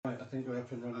think we're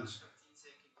up and running.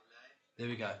 There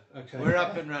we go. Okay. We're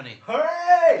up and running.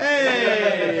 Hooray!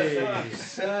 Hey!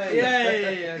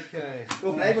 Yay! Okay.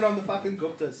 We'll blame it on the fucking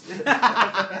Guptas.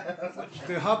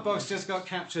 The Hotbox just got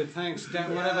captured. Thanks.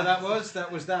 Whatever that was,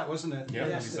 wasn't it? Yeah,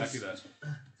 Yes, exactly that.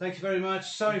 Thank you very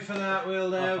much. Sorry for that.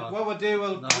 We'll what we'll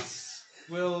do,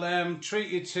 we'll treat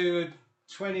you to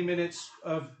 20 minutes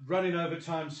of running over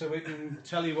time so we can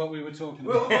tell you what we were talking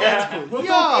about. We'll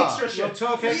talk extra shit. We'll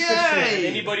talk extra shit.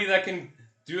 Anybody that can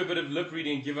do a bit of lip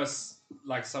reading and give us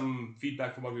like some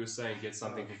feedback from what we were saying gets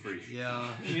something for free. Yeah.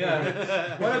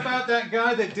 Yeah. What about that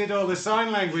guy that did all the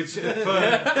sign language for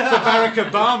Barack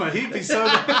Obama? He'd be so.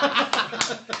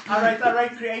 I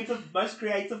rate most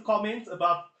creative comment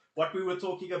about what we were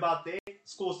talking about there.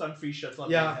 Score some free shit on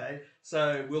Yeah. that, eh?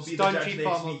 So we'll be the Don't judge keep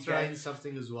next on week. throwing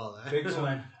something as well. Eh? Big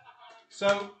time.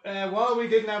 So while we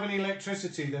didn't have any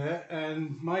electricity there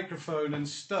and microphone and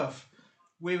stuff,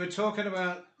 we were talking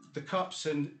about the cops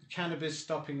and cannabis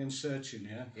stopping and searching.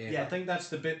 Yeah. I think that's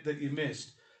the bit that you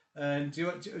missed. And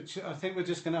I think we're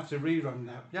just going to have to rerun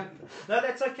that. Yeah. No,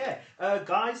 that's okay.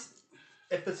 Guys,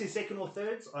 if this is second or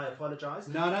thirds, I apologise.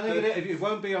 No, I don't think it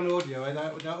won't be on audio.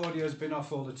 That audio's been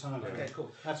off all the time. Okay,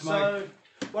 cool. That's so,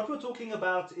 what we're talking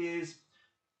about is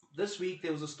this week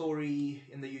there was a story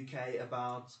in the UK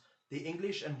about the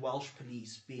English and Welsh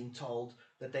police being told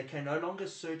that they can no longer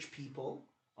search people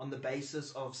on the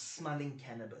basis of smelling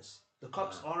cannabis. The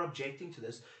cops are objecting to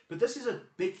this, but this is a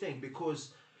big thing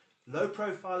because low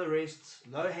profile arrests,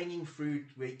 low hanging fruit,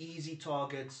 we're easy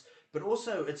targets, but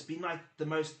also it's been like the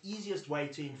most easiest way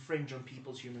to infringe on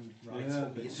people's human rights for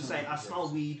me. It's to say, I smell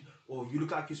weed, or you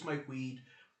look like you smoke weed,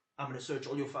 I'm going to search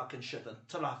all your fucking shit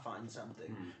until I find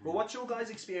something. But what's your guys'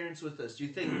 experience with this? Do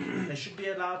you think they should be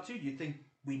allowed to? Do you think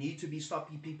we need to be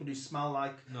stopping people who smell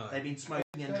like they've been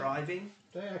smoking and driving?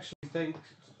 They actually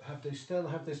they still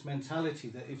have this mentality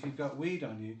that if you've got weed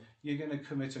on you, you're going to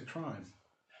commit a crime.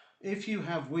 If you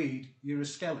have weed, you're a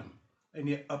skeleton and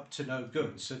you're up to no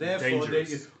good. So therefore,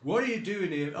 what are you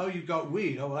doing here? Oh, you've got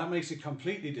weed. Oh, well, that makes it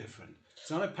completely different. It's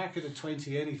not a packet of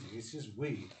 20 anything. It's just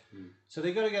weed. So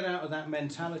they've got to get out of that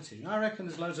mentality. I reckon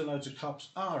there's loads of cops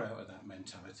are out of that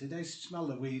mentality. They smell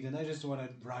the weed and they just don't want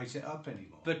to write it up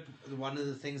anymore. But one of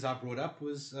the things I brought up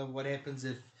was what happens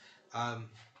if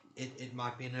it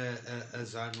might be in a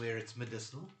zone where it's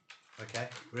medicinal, okay,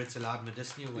 where it's allowed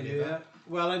medicinal or whatever. Yeah.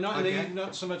 Well,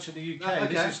 not so much in the UK.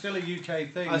 Okay. This is still a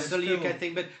UK thing. It's still a UK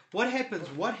thing. But what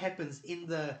happens in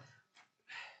the...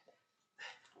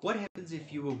 What happens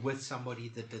if you were with somebody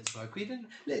that did smoke weed? And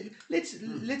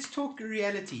let's talk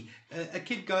reality. A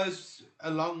kid goes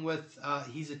along with,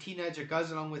 he's a teenager,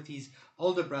 goes along with his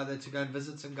older brother to go and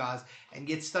visit some guys and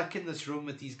gets stuck in this room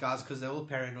with these guys because they're all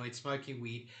paranoid, smoking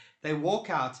weed. They walk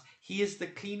out. He is the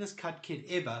cleanest cut kid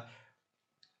ever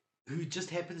who just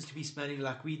happens to be smelling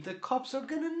like weed. The cops are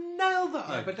going to nail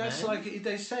the oak, but that's man. like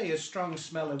they say, a strong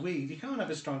smell of weed. You can't have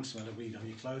a strong smell of weed on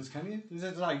your clothes, can you?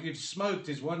 It's like you've smoked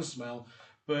is one smell,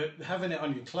 but having it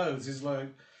on your clothes is like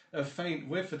a faint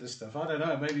whiff of the stuff. I don't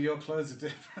know. Maybe your clothes are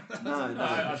different. No,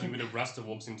 I think when a Rasta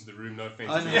walks into the room, no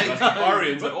offense to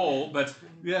Rastafarians at all, but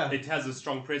it has a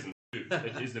strong presence too.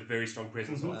 It is a very strong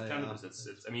presence of cannabis.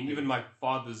 It's, I mean, even my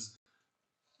father's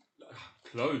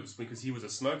clothes, because he was a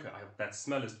smoker, that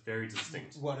smell is very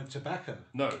distinct. What, of tobacco?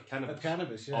 No, cannabis. Of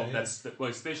cannabis, yeah. Well,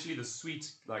 especially the sweet,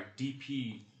 like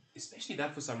DP, especially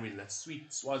that for some reason, that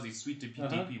sweet Swazi, sweet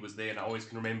DP was there, and I always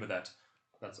can remember that.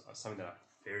 That's something that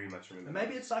I very much remember.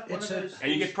 Maybe it's like one of those...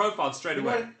 And you get profiled straight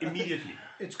away, immediately.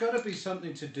 It's got to be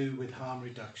something to do with harm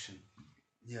reduction.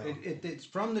 Yeah. It's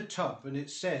from the top, and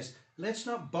it says, let's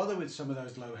not bother with some of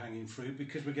those low-hanging fruit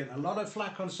because we're getting a lot of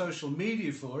flack on social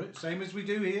media for it, same as we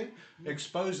do here,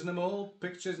 exposing them all,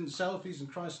 pictures and selfies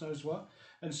and Christ knows what.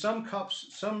 And some cops,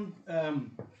 some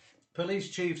police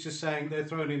chiefs are saying, they're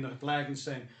throwing in the flag and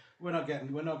saying, we're not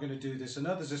going to do this. And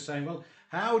others are saying, well,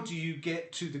 how do you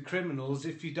get to the criminals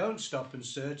if you don't stop and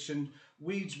search? And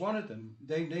weed's one of them.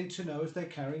 They need to know if they're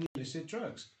carrying illicit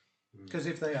drugs. Because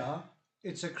if they are,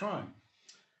 it's a crime.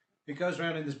 It goes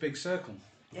around in this big circle.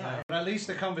 Yeah. But at least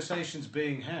the conversation's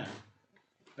being had.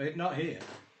 But not here.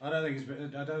 I don't think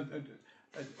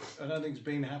it's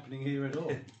been happening here at all.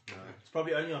 No. It's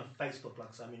probably only on Facebook,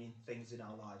 like so many things in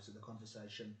our lives, and the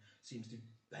conversation seems to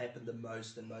happen the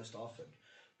most and most often.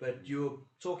 But you're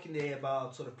talking there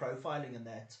about sort of profiling and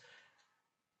that.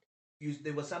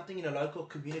 There was something in a local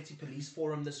community police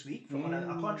forum this week. From what I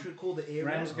can't recall the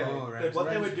area. But what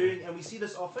they were doing, and we see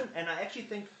this often, and I actually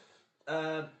think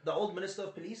the old Minister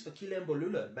of Police, Vakile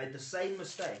Mbolula, made the same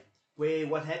mistake. Where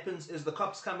what happens is the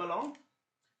cops come along,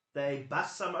 they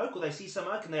bust some oak, or they see some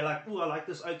oak, and they're like, ooh, I like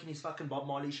this oak in his fucking Bob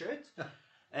Marley shirt.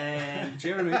 and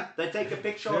Jeremy, they take a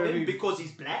picture of him because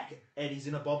he's black and he's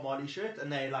in a Bob Marley shirt,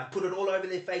 and they like put it all over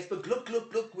their Facebook. Look,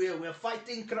 we're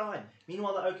fighting crime.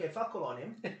 Meanwhile, they're okay, fuck all on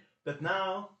him. But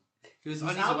now he's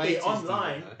out there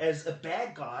online as a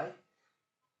bad guy,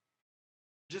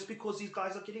 just because these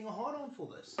guys are getting a hard on for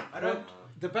this. I don't.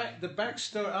 The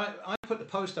backstory. I put the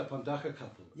post up on Dagga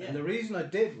Couple, and the reason I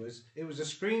did was it was a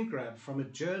screen grab from a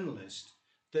journalist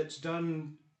that's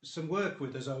done some work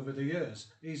with us over the years.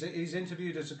 He's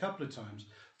interviewed us a couple of times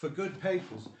for good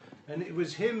papers, and it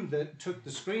was him that took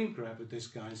the screen grab of this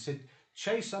guy and said,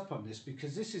 chase up on this,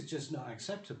 because this is just not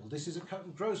acceptable. This is a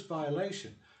gross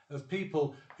violation of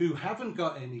people who haven't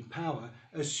got any power,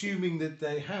 assuming that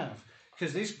they have.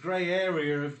 Because this grey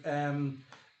area of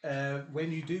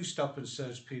when you do stop and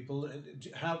search people,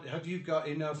 have you got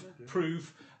enough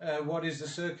proof? What is the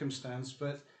circumstance?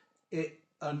 But it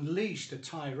unleashed a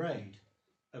tirade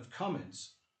of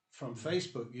comments from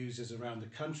Facebook users around the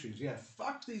country. Yeah,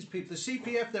 fuck these people. The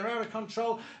CPF, they're out of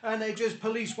control, and they just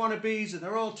police wannabes, and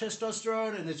they're all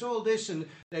testosterone, and it's all this, and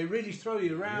they really throw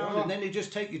you around, and then they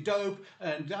just take your dope,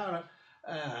 and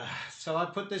so I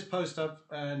put this post up,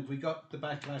 and we got the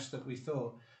backlash that we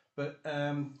thought, but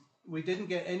we didn't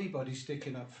get anybody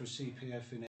sticking up for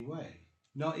CPF in any way.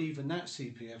 Not even that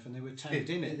CPF, and they were tagged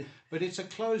in it. But it's a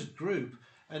closed group,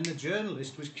 and the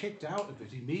journalist was kicked out of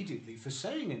it immediately for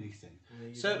saying anything.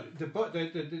 So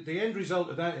the end result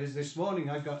of that is this morning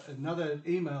I got another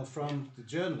email from the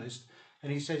journalist,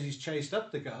 and he says he's chased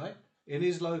up the guy in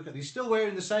his local. He's still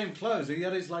wearing the same clothes. He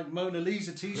had his like Mona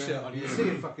Lisa t-shirt on. You can see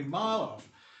it a fucking mile off.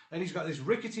 And he's got this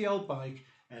rickety old bike,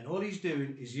 and all he's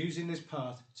doing is using this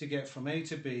path to get from A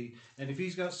to B. And if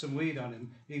he's got some weed on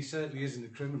him, he certainly isn't a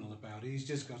criminal about it. He's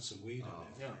just got some weed on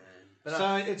him. Yeah. But so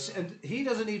and he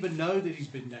doesn't even know that he's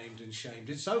been named and shamed.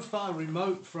 It's so far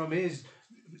remote from his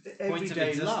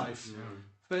everyday life. Yeah.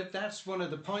 But that's one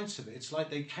of the points of it. It's like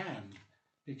they can,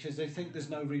 because they think there's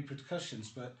no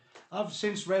repercussions. But I've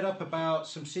since read up about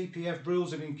some CPF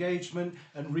rules of engagement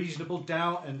and reasonable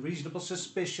doubt and reasonable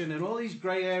suspicion and all these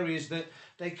grey areas that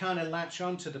they kind of latch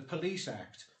onto the Police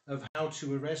Act of how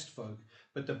to arrest folk.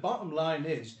 But the bottom line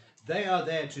is they are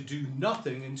there to do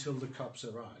nothing until the cops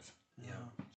arrive. Yeah.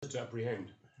 To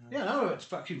apprehend. Yeah, no, it's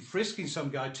fucking frisking some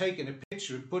guy, taking a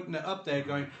picture and putting it up there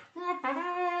going...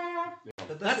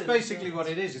 That's basically what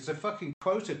it is. It's a fucking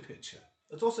quota picture.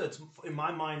 It's also, in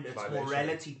my mind, it's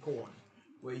morality porn,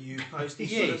 where you post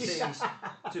these sort of things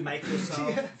to make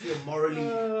yourself feel morally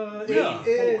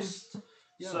reinforced.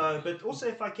 Yeah. So, but also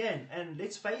if I can, and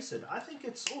let's face it, I think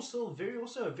it's also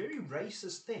a very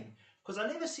racist thing, because I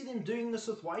never see them doing this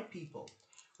with white people.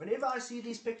 Whenever I see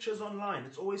these pictures online,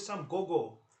 it's always some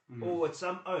gogo or it's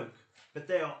some oak, but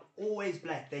they are always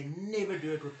black. They never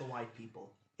do it with the white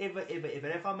people. Ever. And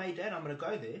if I made that, I'm going to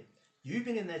go there. You've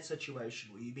been in that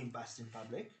situation where you've been bust in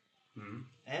public,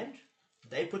 and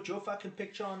they put your fucking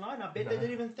picture online. I bet they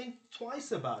didn't even think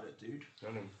twice about it, dude.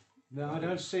 No, I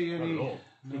don't see any. Not at all.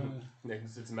 No.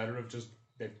 It's a matter of just,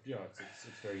 it's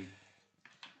very,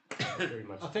 very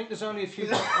much. I think there's only a few.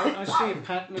 I see a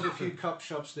pattern of a few cop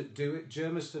shops that do it.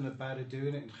 Germiston are bad at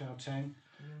doing it in Gauteng.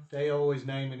 They always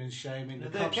naming and shaming.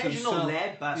 The occasional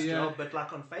lab bust job, but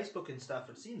like on Facebook and stuff,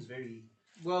 it seems very...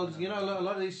 Well, you know, a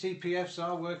lot of these CPFs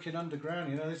are working underground.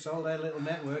 You know, it's all their little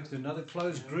networks. Another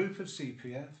closed group of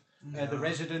CPF. The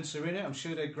residents are in it. I'm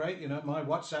sure they're great. You know, my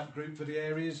WhatsApp group for the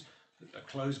area is a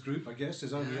closed group, I guess.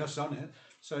 There's only us on it.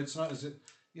 So it's not as if,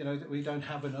 you know, that we don't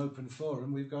have an open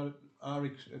forum. We've got our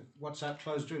WhatsApp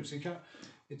closed groups. So you can't...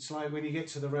 It's like when you get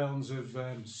to the realms of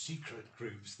secret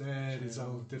groups, there's a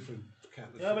whole different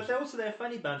kettle of but they're a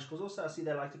funny bunch, because also I see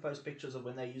they like to post pictures of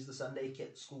when they use the Sunday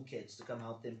school kids to come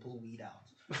help them pull weed out,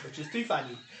 which is too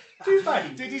funny. Too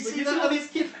funny. Did you see some of these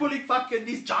kids pulling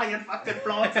these giant fucking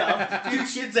plants out? 2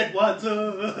 kids at once.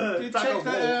 You check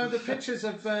the pictures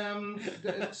of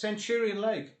Centurion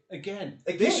Lake again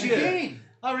this year. Again.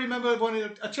 I remember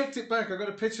I checked it back. I got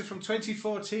a picture from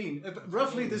 2014,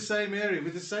 roughly the same area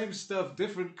with the same stuff,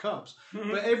 different cops.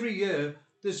 But every year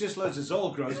there's just loads of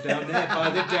Zoll grows down there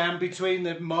by the dam between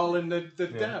the mall and the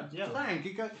dam. Yeah. Blank.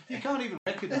 You can't even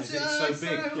recognise it. It's so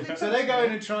big. So they go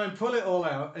in and try and pull it all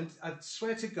out, and I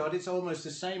swear to God, it's almost the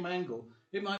same angle.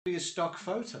 It might be a stock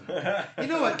photo. You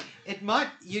know what? It might.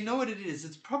 You know what it is?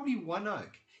 It's probably one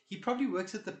oak. He probably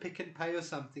works at the Pick and Pay or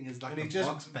something as like a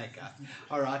box packer.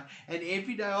 All right. And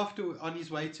every day on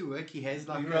his way to work, he has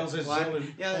like goes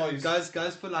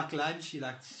for like lunch. He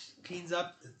like cleans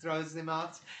up, throws them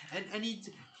out, and he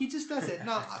just does it.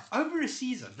 Now over a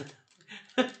season,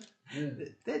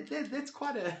 that's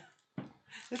quite a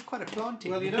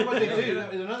planting. Well, you know what they do.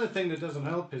 Another thing that doesn't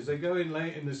help is they go in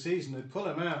late in the season, they pull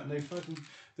them out, and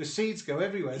the seeds go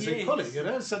everywhere. So they pull it, you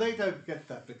know. So they don't get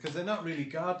that because they're not really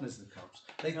gardeners, the cops.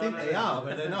 They think they are,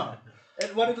 but they're not.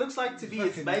 And what it looks like to me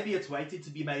is maybe it's waiting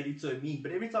to be made into a meme.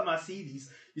 But every time I see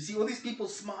these, you see all these people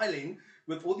smiling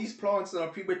with all these plants that are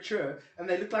premature, and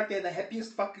they look like they're the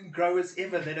happiest fucking growers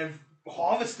ever that have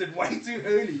harvested way too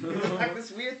early. It's like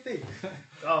this weird thing.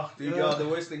 Oh, dude, yeah, the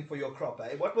worst thing for your crop,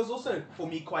 eh? What was also for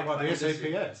me quite funny. The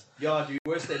SAPS? Yeah, dude,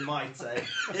 worse than mites, eh?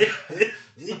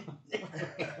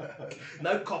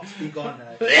 No cops be gone,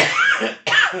 eh?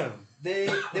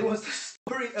 There was a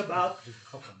story about.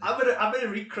 I'm gonna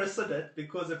rechristen it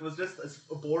because it was just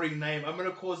a boring name. I'm gonna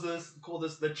call this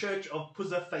the Church of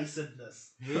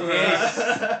Puzzer-Facedness.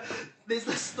 Yes. There's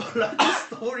a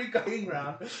story going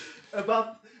around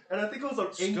about. And I think it was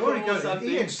on story goes on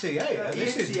ENCA.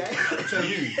 ENCA.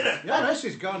 Yeah, this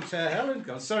has gone to hell and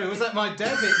gone. Sorry, was that my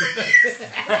dad?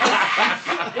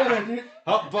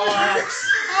 Hotbox.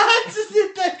 I just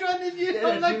did that one and you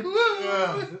I'm like,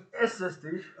 whoa. That's just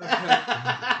dude.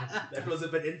 That was a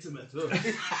bit intimate.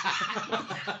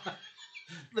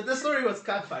 But the story was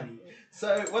kind of funny.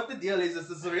 So what the deal is this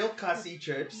is a real cussy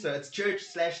church. So it's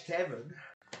church/tavern.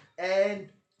 And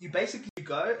you basically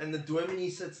go and the dominie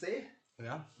sits there.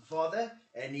 Yeah. Father,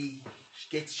 and he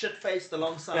gets shit-faced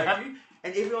alongside you,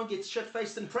 and everyone gets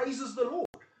shit-faced and praises the Lord.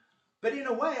 But in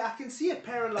a way, I can see a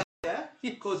parallel here,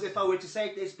 because if I were to say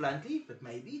it this bluntly, but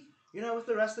maybe, you know, with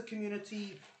the Rasta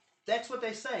community, that's what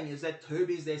they're saying, is that herb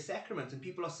is their sacrament, and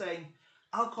people are saying,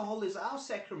 alcohol is our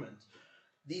sacrament.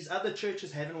 These other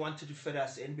churches haven't wanted to fit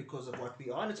us in because of what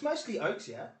we are, and it's mostly oaks,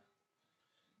 yeah?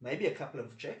 Maybe a couple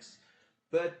of chicks,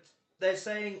 but they're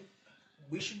saying,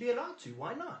 we should be allowed to.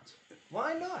 Why not?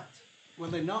 Why not? Well,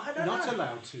 they're not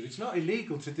allowed to. It's not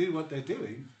illegal to do what they're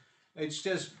doing. It's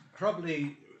just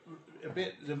probably a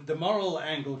bit the moral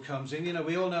angle comes in. You know,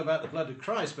 we all know about the blood of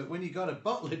Christ, but when you got a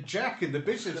bottle of Jack and the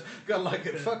bishop's got like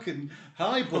a fucking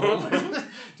highball, do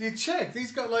you check?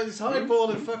 He's got like this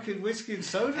highball of fucking whiskey and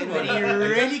soda. And when he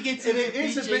really gets in it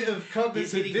is a bit of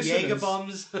cognitive dissonance. Jaeger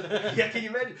bombs. Yeah, can you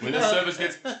imagine? When the service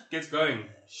gets going,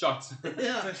 shot.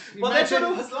 Yeah. Well, that's what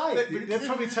it was like. They'll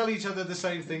probably tell each other the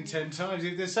same thing 10 times.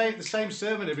 They say the same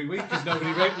sermon every week because nobody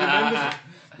remembers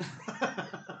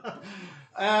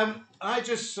it. I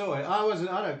just saw it.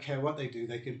 I don't care what they do.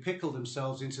 They can pickle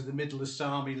themselves into the middle of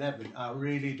Psalm 11. I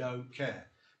really don't care.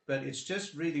 But it's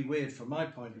just really weird from my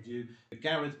point of view.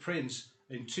 Gareth Prince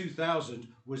in 2000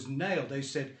 was nailed. They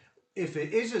said, if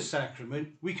it is a sacrament,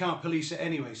 we can't police it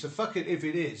anyway. So fuck it if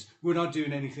it is. We're not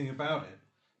doing anything about it.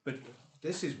 But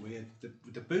this is weird.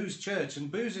 The booze church,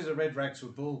 and booze is a red rag to a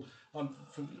bull. From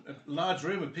a large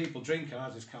room of people drinking, I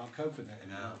just can't cope with that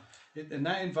anymore. No. In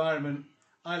that environment,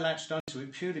 I latched onto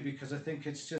it purely because I think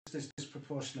it's just this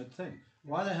disproportionate thing.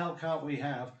 Why the hell can't we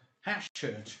have hash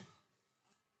church?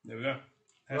 There we go.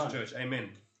 Hash church. Amen.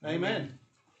 Amen.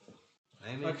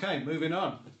 Okay, moving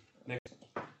on. Next,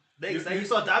 you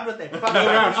saw done with that.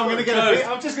 I'm going to get a beer.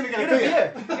 I'm just going to get a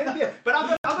beer. Get a beer. But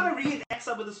I'm going to reenact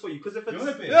some of this for you because if it's you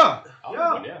want a beer?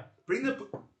 Yeah.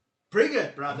 Bring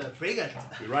it, brother. Bring it.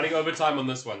 We're running over time on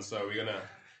this one, so we're gonna.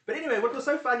 But anyway, what was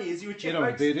so funny is you would check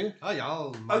folks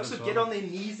would get on their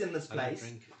knees in this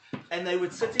place and they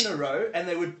would sit in a row and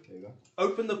they would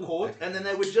open the quart and then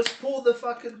they would just pour the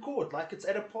fucking quart like it's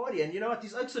at a party. And you know what?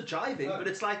 These oaks are jiving, but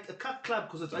it's like a cut club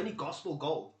because it's only gospel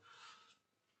gold.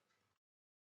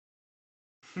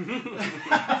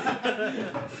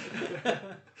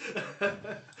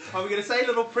 Are we going to say a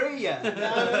little prayer here?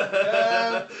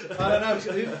 I don't know.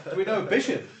 Do we know a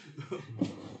bishop?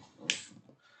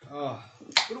 Oh.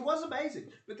 But it was amazing.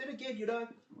 But then again, you know,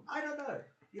 I don't know.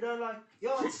 You know, like,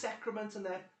 it's sacraments and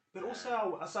that. But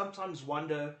also, I sometimes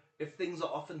wonder if things are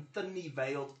often thinly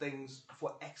veiled things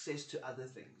for access to other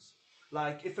things.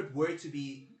 Like, if it were to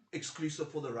be exclusive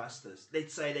for the Rastas,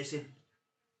 let's say they said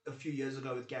a few years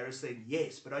ago with Gareth saying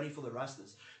yes, but only for the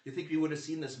Rastas. You think we would have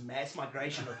seen this mass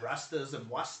migration of Rastas and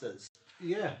Wastas?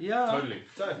 Yeah. Totally.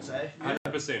 Don't say.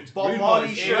 100%. Bob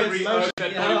Marley every oak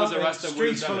that was a Rasta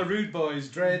streets full of rude boys,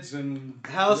 dreads and...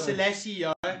 Haile Selassie,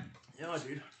 Yeah,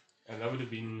 dude. And that would have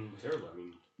been terrible. I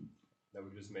mean, that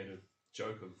would have just made a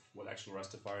joke of what actual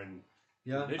Rastafarian...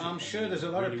 Yeah, I'm sure there's a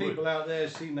lot of people out there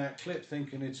seeing that clip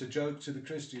thinking it's a joke to the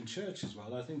Christian church as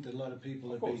well. I think that a lot of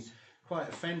people would be quite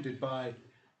offended by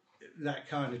that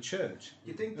kind of church.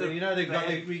 You think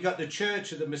we got the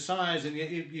church of the messiahs, and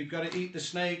you've got to eat the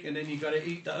snake, and then you've got to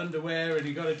eat the underwear, and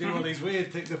you've got to do all these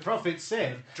weird things. The prophet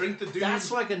said, drink the dude.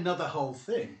 That's like another whole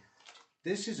thing.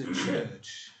 This is a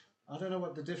church. I don't know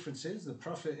what the difference is. The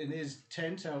prophet in his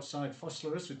tent outside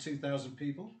Phosphorus with 2,000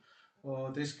 people,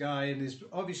 or this guy in his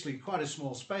obviously quite a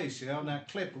small space. On that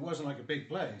clip, it wasn't like a big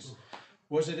place.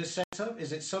 Was it a setup?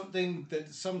 Is it something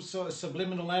that some sort of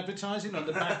subliminal advertising on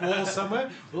the back wall somewhere?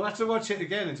 We'll have to watch it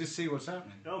again and just see what's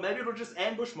happening. No, maybe it'll just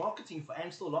ambush marketing for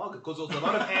Amstel Lager because there's a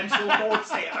lot of Amstel boards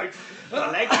say out.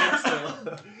 I like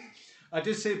Amstel. I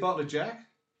did see a bottle of Jack.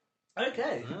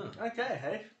 Okay. Okay.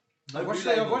 Hey. I've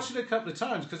watched it a couple of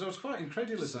times because I was quite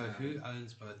incredulous. So who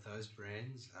owns both those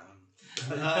brands?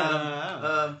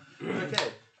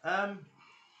 Okay.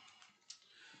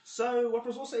 So what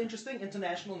was also interesting,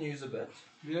 international news a bit.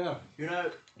 Yeah. You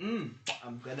know,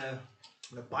 I'm gonna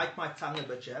bite my tongue a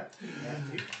bit, yeah.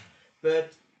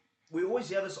 But we always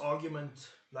hear this argument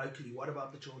locally. What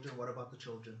about the children? What about the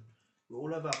children? We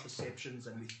all have our perceptions,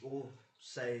 and we all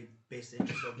say best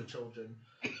interest of the children.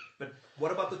 But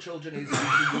what about the children is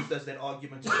usually used as that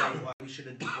argument to say why we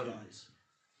shouldn't equalize.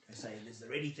 They say there's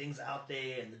already things out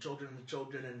there, and the children,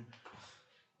 and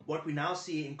what we now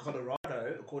see in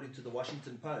Colorado, according to the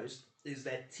Washington Post, is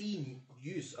that teen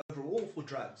use overall for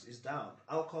drugs is down.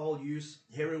 Alcohol use,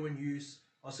 heroin use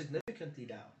are significantly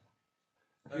down.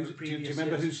 Do you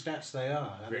remember whose stats they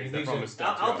are?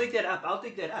 I'll dig that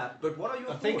up. But what are your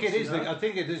thoughts? I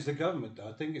think it is the government, though.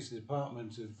 I think it's the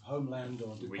Department of Homeland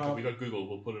or Department. We got Google.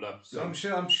 We'll put it up. So. I'm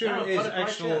sure it is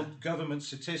actual government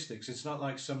statistics. It's not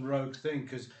like some rogue thing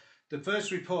because the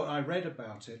first report I read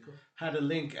about it had a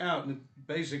link out and it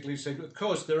basically said, of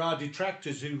course, there are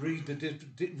detractors who read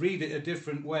it a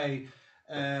different way.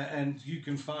 And you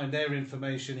can find their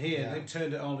information here. Yeah. They've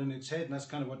turned it all in its head, and that's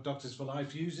kind of what Doctors for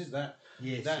Life uses. That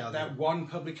one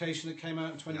publication that came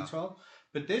out in 2012. Yeah.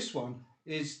 But this one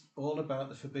is all about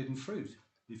the forbidden fruit.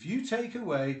 If you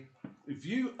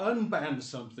unban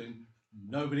something,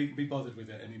 nobody can be bothered with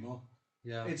it anymore.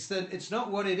 Yeah. It's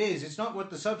not what it is. It's not what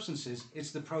the substance is.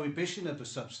 It's the prohibition of the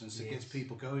substance that gets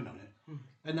people going on it.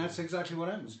 And that's exactly what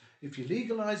happens. If you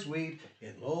legalise weed,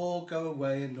 it'll all go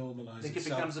away and normalise. I think it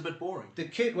becomes a bit boring. The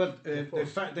kid, in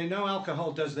fact, they know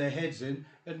alcohol does their heads in,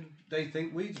 and they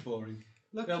think weed's boring.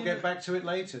 Look, they'll get back to it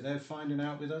later. They're finding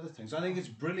out with other things. I think it's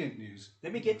brilliant news.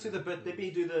 Let me get to the bit. Let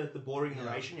me do the boring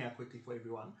narration here quickly for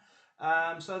everyone.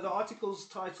 So the article's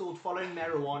titled "Following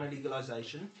Marijuana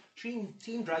Legalization: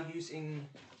 Teen Drug Use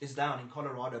is Down in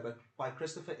Colorado," but by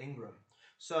Christopher Ingram.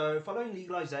 So, following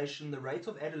legalization, the rate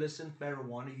of adolescent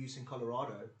marijuana use in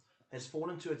Colorado has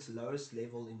fallen to its lowest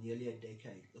level in nearly a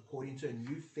decade, according to a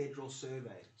new federal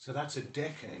survey. So that's a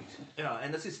decade. Yeah,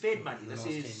 and this is Fed money. This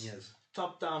is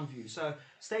top-down view. So,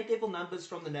 state-level numbers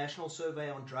from the National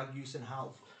Survey on Drug Use and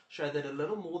Health show that a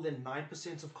little more than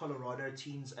 9% of Colorado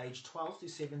teens aged 12 to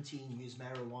 17 use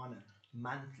marijuana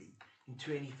monthly in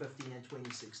 2015 and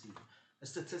 2016, a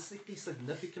statistically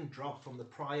significant drop from the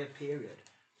prior period.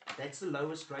 That's the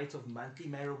lowest rate of monthly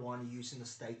marijuana use in the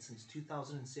state since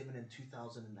 2007 and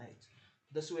 2008.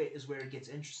 This is where it gets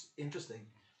interesting.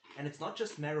 And it's not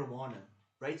just marijuana.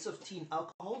 Rates of teen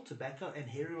alcohol, tobacco, and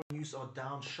heroin use are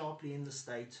down sharply in the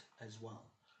state as well.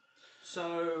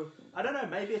 So I don't know.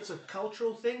 Maybe it's a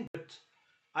cultural thing, but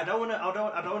I don't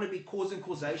want to be causing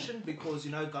causation because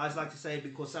guys like to say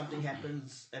because something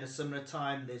happens at a similar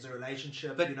time, there's a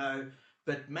relationship. But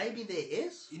But maybe there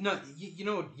is. You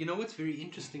know what's very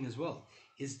interesting as well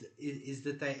is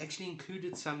that they actually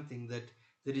included something that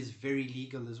is very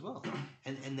legal as well,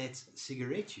 and that's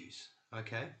cigarette use,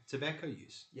 okay, tobacco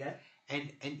use. Yeah.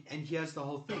 And here's the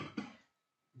whole thing.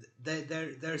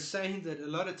 They're saying that a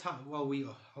lot of time. Well, we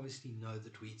obviously know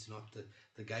that weed's not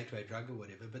the gateway drug or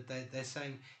whatever, but they're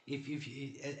saying if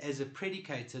as a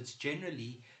predicate, it's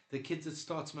generally the kids that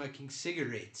start smoking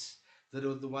cigarettes that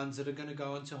are the ones that are going to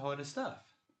go on to harder stuff.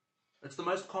 It's the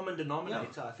most common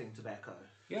denominator, I think, tobacco.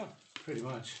 Yeah, pretty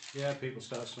much. Yeah, people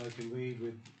start smoking weed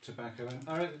with tobacco.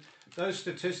 And those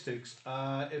statistics,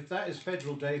 if that is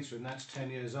federal data and that's 10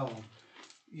 years old,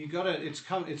 it's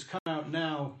come out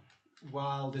now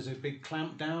while there's a big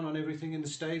clamp down on everything in the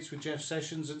States with Jeff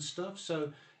Sessions and stuff.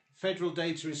 So federal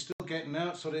data is still getting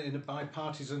out sort of in a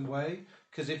bipartisan way,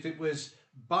 because if it was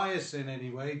bias in any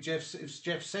way, if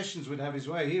Jeff Sessions would have his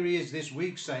way, here he is this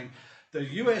week saying the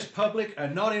US public are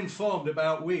not informed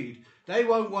about weed. They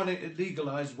won't want it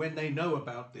legalized when they know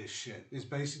about this shit. Is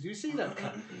basically, you see that?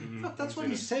 That's what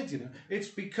he said, It's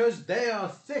because they are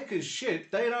thick as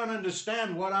shit. They don't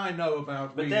understand what I know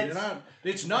about weed.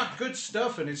 It's not good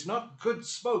stuff and it's not good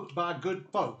smoked by good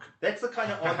folk. That's the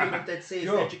kind of argument that says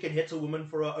that you can hit a woman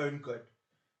for her own good.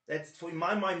 In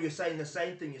my mind, you're saying the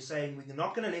same thing. You're saying we're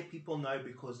not going to let people know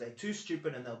because they're too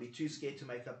stupid and they'll be too scared to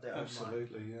make up their own mind.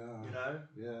 Absolutely, yeah.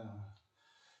 Yeah.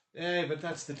 Yeah, but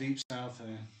that's the Deep South,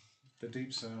 The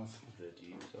Deep South. The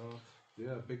Deep South.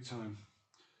 Yeah, big time.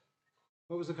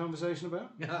 What was the conversation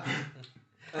about?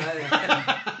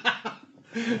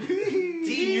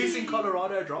 Teen use in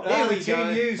Colorado drop. Yeah, the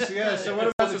teen use. Yeah. So what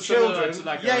about the children? To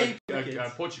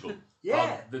like Portugal.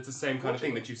 Yeah. That's the same kind of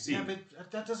thing that you see. Yeah,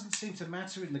 but that doesn't seem to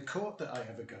matter in the court that I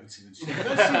ever go to. And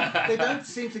shit. They don't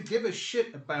seem to give a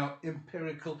shit about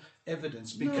empirical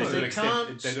evidence because they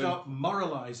can't stop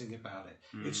moralising about it.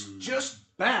 It's just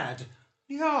bad.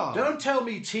 Yeah. Don't tell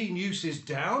me teen use is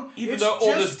down. Even though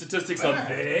all the statistics are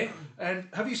there. And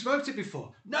have you smoked it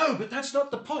before? No, but that's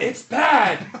not the point. It's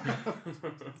bad.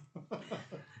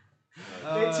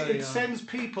 It sends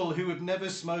people who have never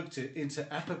smoked it into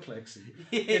apoplexy.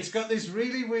 Yes. It's got this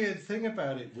really weird thing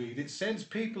about it, weed. It sends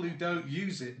people who don't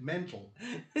use it mental.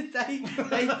 they think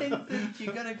that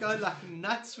you're going to go like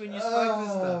nuts when you smoke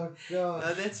this stuff.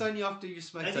 God. That's only after you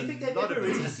smoke it. And do you think they've ever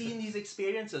really seen these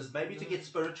experiences? Maybe to get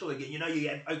spiritual again. You know, you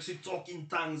get oaks who talk in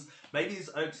tongues. Maybe these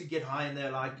oaks who get high and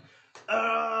they're like,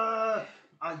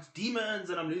 it's demons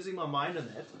and I'm losing my mind in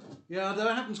that. Yeah,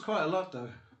 that happens quite a lot though.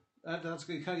 That's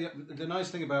good. The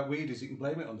nice thing about weed is you can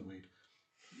blame it on the weed.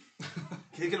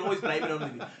 You can always blame it on the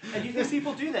weed. And you think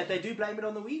people do that? They do blame it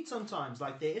on the weed sometimes,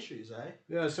 like their issues, eh?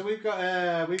 Yeah. So we've got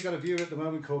a viewer at the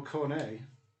moment called Cornet.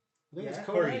 I think it's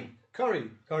Corey. Corey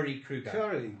Kruger.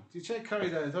 Corey. Do you check Corey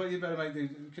there? I thought you better make the.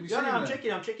 Can you see him? I'm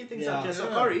checking things out. Yeah. So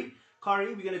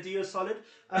Corey, we're gonna do you a solid.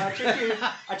 I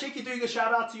check you doing a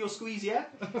shout out to your squeeze, yeah?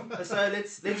 So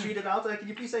let's read it out. Can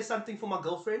you please say something for my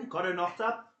girlfriend? Got her knocked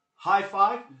up. High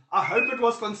five. I hope it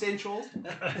was consensual.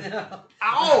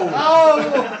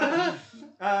 Ow!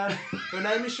 Her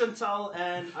name is Chantal,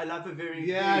 and I love her very,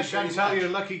 very Chantal, much. you're a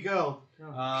lucky girl.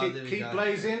 Oh, keep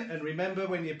blazing, and remember,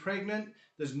 when you're pregnant,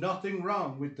 there's nothing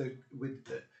wrong with the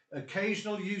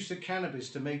occasional use of cannabis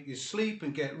to make you sleep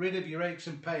and get rid of your aches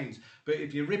and pains. But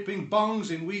if you're ripping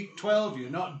bongs in week 12, you're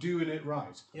not doing it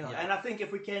right. Yeah. And I think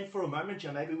if we can, for a moment,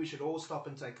 maybe we should all stop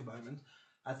and take a moment.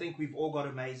 I think we've all got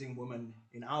amazing women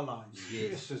in our lives.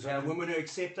 Yes. Women who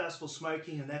accept us for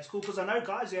smoking, and that's cool, because I know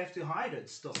guys who have to hide it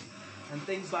still and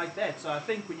things like that. So I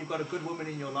think when you've got a good woman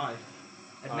in your life,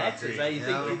 it matters. You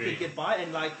think you could get by,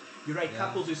 and like you rate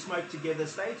couples who smoke together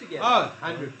stay together. Oh,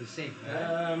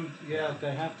 100%.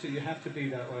 They have to. You have to be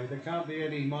that way. There can't be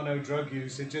any mono drug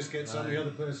use. It just gets on the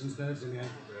other person's nerves in the end.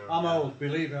 I'm old,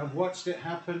 believe me. I've watched it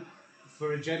happen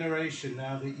for a generation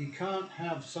now. That you can't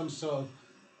have some sort of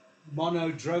mono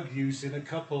drug use in a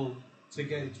couple to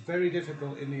get. It's very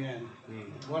difficult in the end.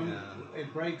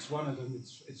 It breaks one of them.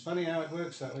 It's funny how it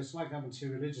works that way. It's like having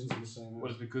two religions in the same house.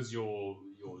 Well, it's because you're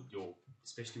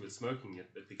especially with smoking,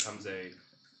 it becomes a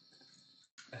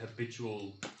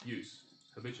habitual use.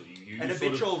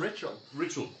 Habitual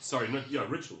ritual. Sorry,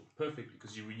 ritual. Perfect,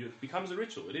 because it becomes a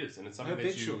ritual. It is, and it's something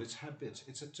habitual. That it's habit.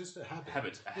 It's just a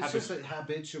habit. It's just a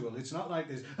habitual. It's not like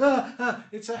this.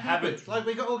 It's a habit. Like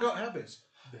we all got habits.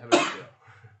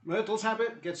 Myrtle's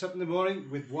habit gets up in the morning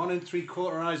with 1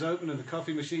 3/4 eyes open and the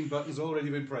coffee machine button's already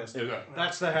been pressed.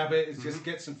 That's the habit. It's just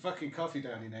get some fucking coffee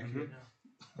down your neck.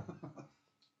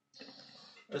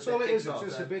 That's all it is. It's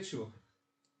just habitual.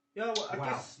 Yeah, well, I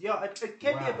guess. Yeah, it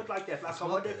can be a bit like that. Like I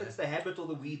wonder if it's the habit or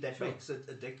the weed that makes it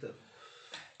addictive.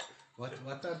 What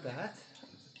about that?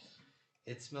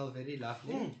 It smells very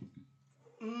lovely.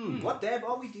 What dab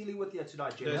are we dealing with here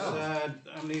tonight, Jim? There's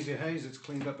amnesia haze. It's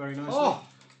cleaned up very nicely.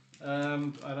 I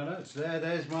don't know. It's there.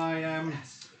 There's my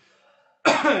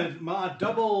my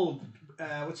double.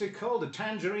 What's it called? A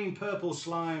tangerine purple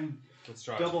slime. That's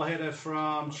right. Double header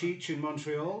from Cheech in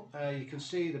Montreal. You can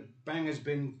see the bang has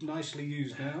been nicely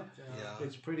used now. Yeah.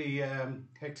 It's pretty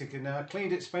hectic in there. I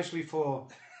cleaned it specially for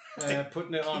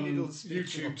putting it on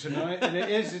YouTube tonight, and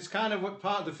it's kind of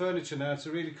part of the furniture now. It's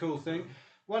a really cool thing.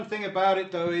 One thing about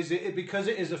it though is because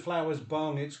it is a flowers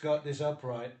bong, it's got this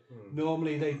upright.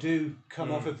 Normally they do come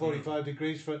off at 45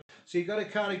 degrees for it. So you got to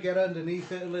kind of get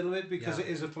underneath it a little bit because it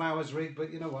is a flowers rig.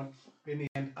 But you know what? In the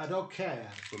end, I don't care.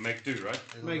 We'll make do, right?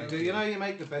 Make do. You know, you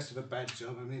make the best of a bad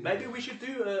job. I mean, maybe we should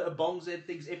do a Bongs and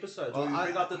Things episode where we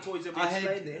bring out the toys and we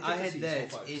explain the intricacies. I had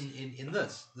that in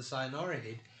the Sayonara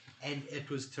head, and it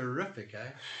was terrific,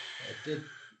 eh?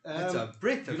 It's a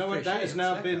breath of you know what? That fresh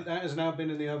has now been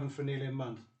in the oven for nearly a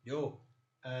month.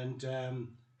 And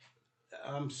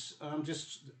I'm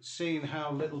just seeing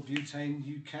how little butane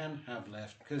you can have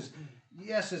left, because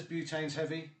yes, this butane's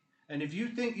heavy, and if you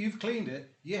think you've cleaned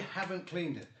it, you haven't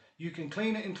cleaned it. You can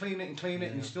clean it and clean it and clean it,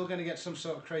 and you're still going to get some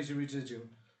sort of crazy residual.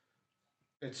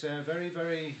 It's very,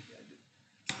 very.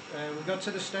 We got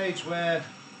to the stage where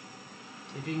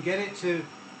if you can get it to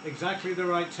exactly the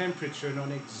right temperature and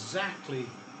on exactly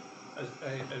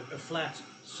a flat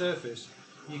surface,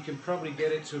 you can probably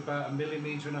get it to about 1.5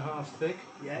 millimeters thick.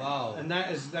 Yeah. Wow. And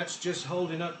that's just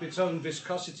holding up its own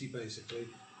viscosity basically.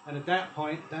 And at that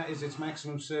point, that is its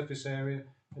maximum surface area.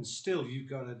 and still you've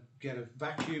got to get a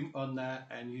vacuum on that,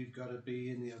 and you've got to be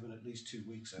in the oven at least 2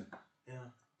 weeks. Yeah.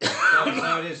 That's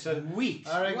how it is. So weeks.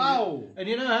 Wow. And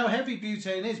you know how heavy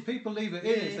butane is. People leave it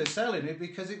in if they're selling it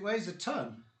because it weighs a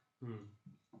ton.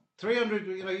 300.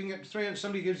 You know, you can get 300.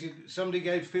 Somebody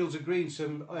gave Fields of Green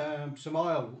some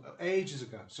oil ages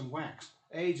ago, some wax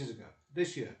ages ago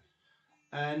this year,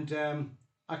 and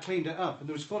I cleaned it up, and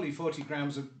there was fully 40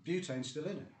 grams of butane still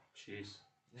in it. Jeez.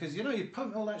 Because you know you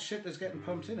pump all that shit that's getting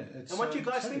pumped in it. And what do you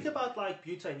guys think about like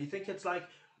butane? Do you think it's like?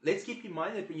 Let's keep in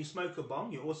mind that when you smoke a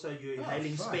bong, you're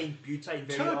inhaling spent butane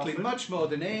very often. Much more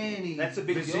than any. That's a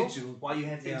big residual deal. Why you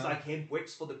have things like hemp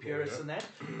wicks for the purists and that.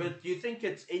 But do you think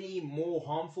it's any more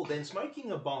harmful than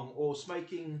smoking a bong or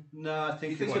smoking? No, I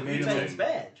think it's butane's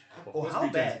bad. Or how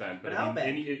bad? But how bad?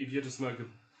 If you just smoke a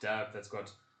dab that's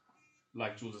got,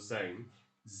 like Jules is saying,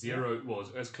 zero, well,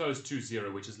 as close to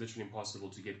zero, which is literally impossible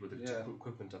to get with the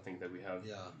equipment I think that we have.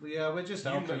 We're just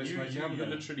you're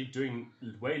literally doing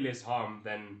way less harm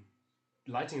than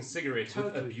lighting a cigarette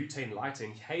with a butane lighter,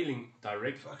 inhaling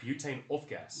direct butane off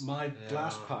gas. My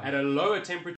glass pipe. At a lower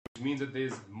temperature, which means that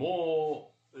there's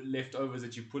more leftovers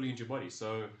that you're pulling into your body.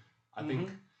 So I think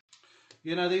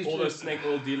you know these all those snake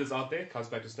oil dealers out there, comes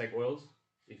back to snake oils.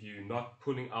 If you're not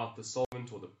pulling out the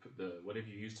solvent or the whatever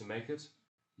you use to make it,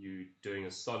 you're doing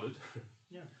a solid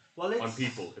on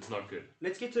people. It's not good.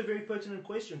 Let's get to a very pertinent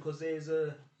question because there's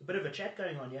a bit of a chat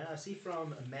going on here. I see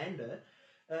from Amanda.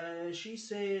 She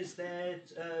says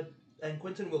that, and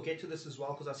Quinton will get to this as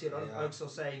well because I see a lot of folks are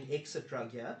saying exit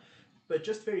drug here. But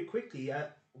just very quickly,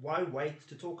 why wait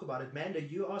to talk about it? Amanda,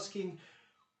 you're asking,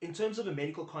 in terms of a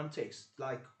medical context,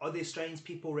 like are there strains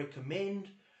people recommend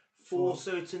for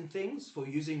certain things, for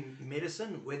using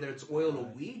medicine, whether it's oil or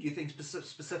weed? Do you think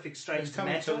specific strains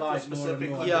matter for specific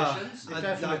conditions? It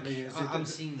definitely is. I'm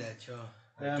seeing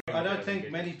that, I don't think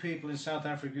many people in South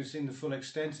Africa have seen the full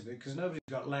extent of it because nobody's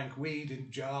got lank weed in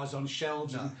jars on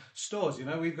shelves and stores. You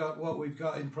know, we've got what we've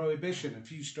got in Prohibition, a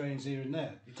few strains here and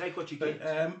there. You take what you get.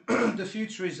 The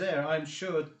future is there. I'm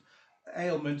sure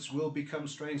ailments will become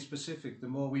strain specific the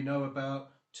more we know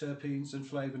about terpenes and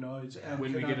flavonoids. And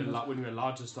when we're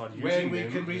allowed to start using when we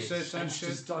can research and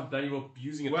just start bloody well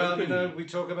using it. Well, openly. You know, we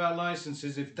talk about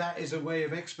licenses. If that is a way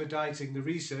of expediting the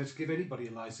research, give anybody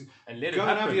a license. And let Go it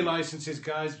and have your licenses,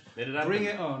 guys. Bring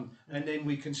it on, and then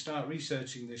we can start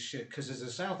researching this shit. Because there's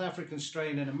a South African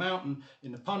strain in a mountain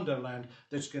in the Pondo land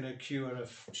that's going to cure a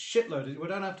shitload. We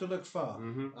don't have to look far.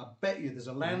 I bet you there's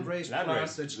a landrace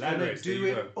plant that's going to do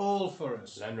it all for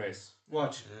us. Landrace.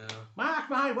 Watch. Mark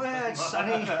my words,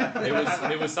 Sonny.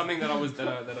 there was something that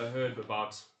I heard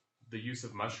about the use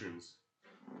of mushrooms,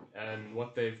 and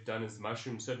what they've done is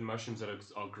certain mushrooms that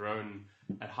are grown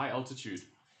at high altitude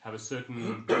have a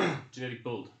certain genetic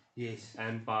build. Yes.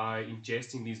 And by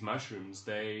ingesting these mushrooms,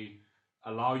 they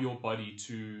allow your body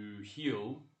to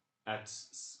heal at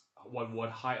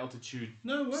what high altitude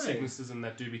sicknesses and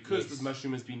that do, because this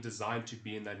mushroom has been designed to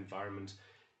be in that environment.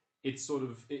 It's sort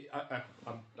of,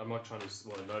 I'm not trying to,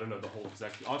 I don't know the whole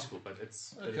exact article, but it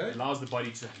allows the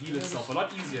body to heal itself a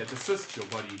lot easier. It assists your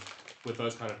body with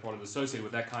those kind of problems associated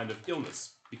with that kind of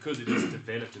illness because it is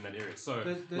developed in that area. So,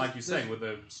 like you're saying, with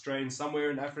a strain somewhere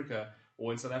in Africa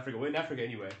or in South Africa, or in Africa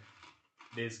anyway,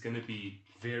 there's going to be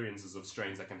variances of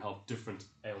strains that can help different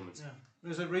ailments. Yeah.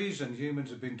 There's a reason humans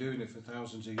have been doing it for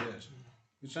thousands of years.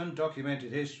 It's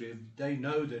undocumented history. They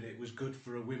know that it was good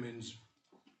for a women's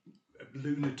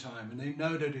lunar time, and they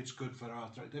know that it's good for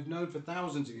arthritis. They've known for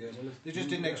thousands of years. They just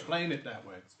didn't explain it that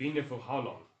way. It's been there for how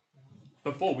long?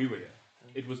 Before we were here.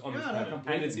 It was on its own,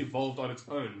 and it's evolved on its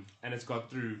own, and it's got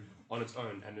through on its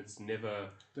own, and it's never...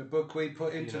 The book we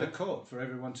put into the court for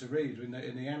everyone to read in the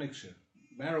annexure.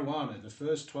 Marijuana, the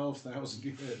first 12,000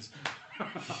 years.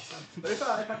 But if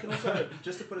I can also,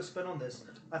 just to put a spin on this,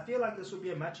 I feel like this would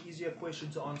be a much easier question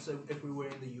to answer if we were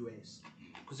in the US.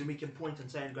 Because then we can point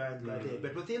and say and go there.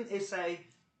 But within SA,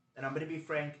 and I'm going to be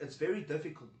frank, it's very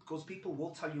difficult because people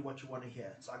will tell you what you want to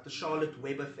hear. It's like the Charlotte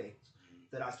Web effect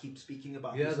that I keep speaking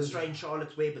about. There's a strain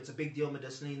Charlotte Web. It's a big deal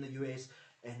medicinally in the US,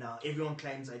 and everyone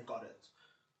claims they've got it.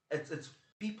 It's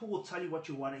people will tell you what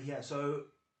you want to hear. So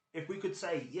if we could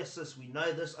say, yes, sis, we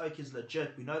know this oak is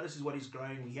legit. We know this is what he's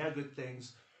growing. We hear good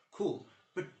things. Cool.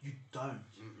 But you don't.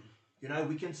 You know,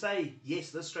 we can say, yes,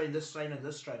 this strain, and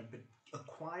this strain. But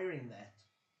acquiring that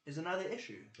is another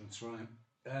issue. That's right.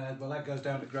 Well, that goes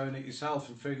down to growing it yourself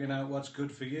and figuring out what's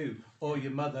good for you or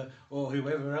your mother or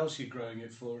whoever else you're growing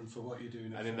it for and for what you're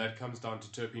doing it and then that comes down to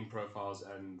terpene profiles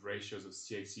and ratios of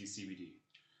THC, CBD,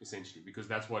 essentially, because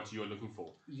that's what you're looking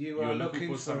for. You're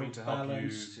looking for something to help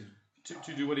you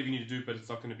to do whatever you need to do, but it's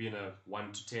not going to be in a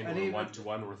 1 to 10 or a 1 to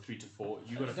 1 or a 3 to 4.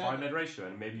 You've got to find that ratio,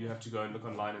 and maybe you have to go and look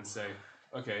online and say,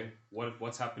 okay,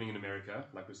 what's happening in America?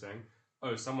 Like we're saying,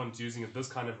 oh, someone's using this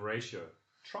kind of ratio.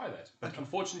 Try that. But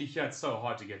unfortunately, here it's so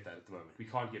hard to get that at the moment. We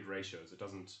can't get ratios. It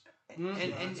doesn't.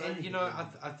 And you know,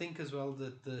 I think as well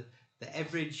that the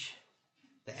average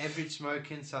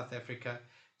smoker in South Africa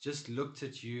just looked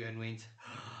at you and went,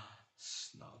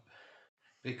 snob.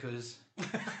 Because,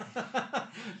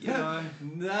 you know...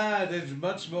 Nah, there's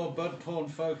much more bud porn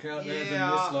folk out there than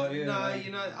this lot. Yeah, no,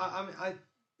 you know,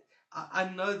 I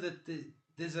know that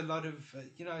there's a lot of,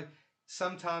 you know,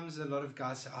 sometimes a lot of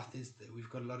guys say, oh, we've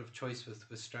got a lot of choice with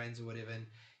strains or whatever, and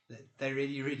they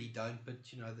really, really don't,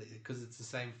 but, you know, because it's the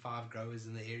same 5 growers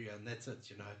in the area, and that's it,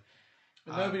 you know.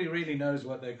 But nobody really knows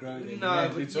what they're growing. No,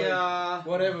 but like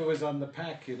whatever was on the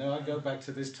pack, you know. I go back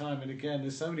to this time and again.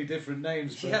 There's so many different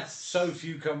names, but so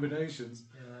few combinations.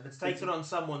 Yeah, it's taken on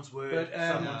someone's word,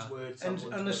 and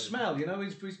the smell. You know,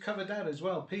 we've covered that as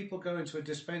well. People go into a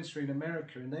dispensary in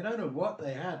America and they don't know what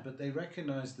they had, but they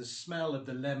recognise the smell of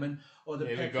the lemon or the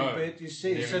pepper bit. You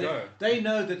see, so they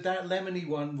know that lemony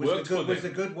one was the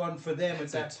good one for them at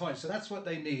that point. So that's what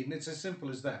they need, and it's as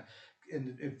simple as that.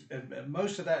 And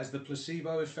most of that is the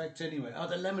placebo effect anyway. Oh,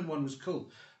 the lemon one was cool,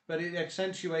 but it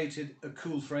accentuated a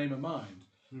cool frame of mind,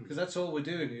 because that's all we're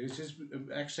doing here. It's just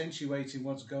accentuating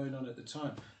what's going on at the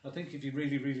time. I think if you're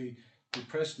really, really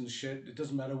depressed and shit, it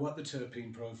doesn't matter what the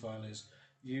terpene profile is.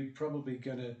 You're probably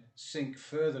gonna sink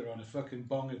further on a fucking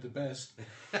bong at the best.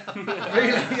 Really,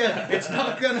 yeah, it's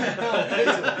not gonna help, is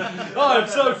it? Oh, I'm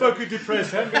so fucking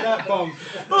depressed. Hand me that bong.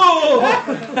 Oh,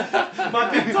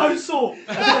 my big toe sore.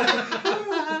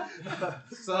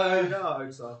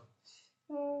 So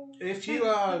if you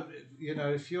are, you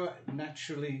know, if you're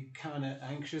naturally kind of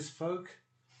anxious folk,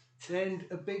 then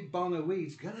a big bong of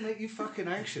weed's gonna make you fucking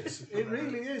anxious. It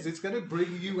really is. It's gonna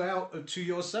bring you out to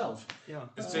yourself. Yeah,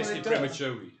 especially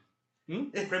premature weed.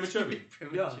 Premature weed.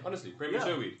 Yeah, honestly,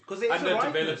 premature weed. Because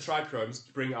underdeveloped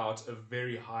trichromes bring out a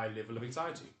very high level of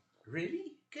anxiety.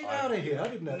 Really? Get out of here! I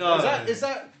didn't know. No, is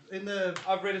that in the?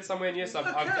 I've read it somewhere, and yes, I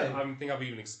think I've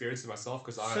even experienced it myself,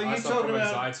 because I suffer from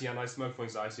anxiety and I smoke for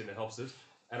anxiety, and it helps it.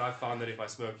 And I found that if I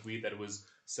smoked weed that was,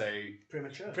 say,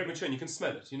 premature, and you can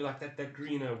smell it. You know, like that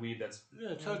greener weed that's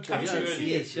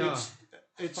totally.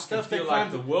 It's stuff that feel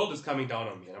like the world is coming down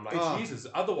on me, and I'm like, Jesus.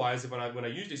 Otherwise, when I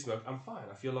usually smoke, I'm fine.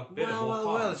 I feel a lot better.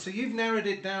 Well. So you've narrowed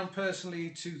it down personally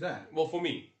to that. Well, for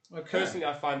me. Okay. Personally,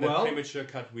 I find that premature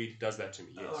cut weed does that to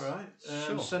me, yes. All right.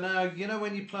 Sure. So now, you know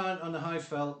when you plant on the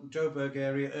Highveld, Joburg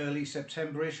area, early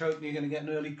September-ish, hoping you're going to get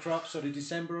an early crop, sort of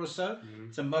December or so. Mm-hmm.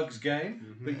 It's a mug's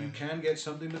game, but you can get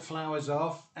something that flowers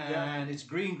off, and it's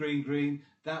green.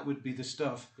 That would be the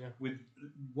stuff with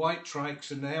white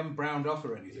trikes, and they haven't browned off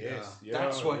or anything. Yes.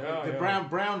 That's what the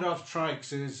browned off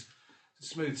trikes is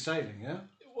smooth sailing, yeah?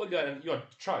 Well,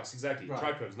 trikes, exactly. Right.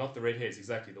 Trichomes, not the red hairs,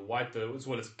 exactly. The white, as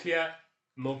well as clear,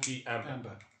 milky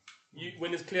amber.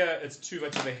 When it's clear, it's too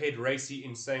much of a head racy,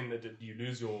 insane that you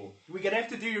lose your... We're going to have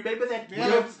to do, remember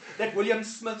that William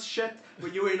Smith shit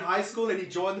when you were in high school and he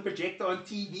joined the projector on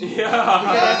TV? Yeah. We're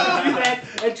going to have to do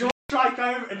that and join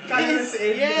trichome and cannabis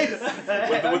in. Yes.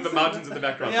 with the mountains in the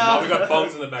background. Yeah. Now we've got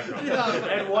bongs in the background. Yeah.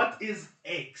 And what is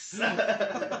X?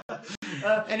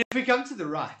 And if we come to the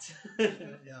right.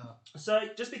 So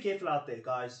just be careful out there,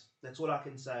 guys. That's all I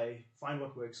can say. Find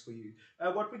what works for you.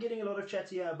 What we're getting a lot of chat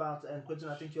here about, and Quinton,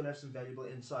 I think you'll have some valuable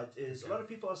insight, is a lot of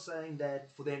people are saying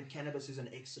that for them cannabis is an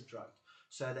exit drug.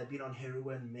 So they've been on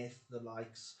heroin, meth, the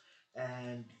likes,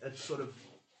 and it's sort of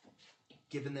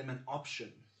given them an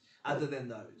option other than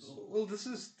those. Well, this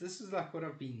is like what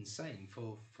I've been saying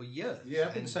for years. Yeah,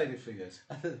 I've been saying it for years.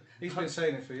 He's been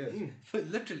saying it for years.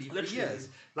 Literally for years.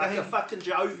 Like a fucking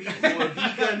Jovi or a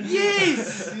vegan.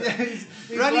 Yes!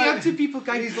 He's running up to people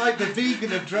going... He's like the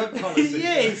vegan of drug policy.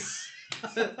 Yes!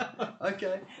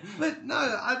 Okay. But no,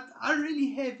 I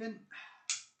really haven't...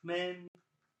 Man...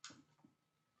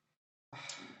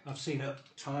 I've seen it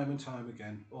time and time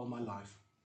again all my life.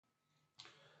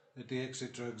 The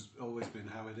exit drug's always been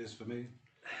how it is for me.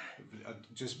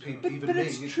 Just people, but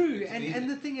it's true, and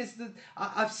the thing is that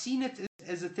I've seen it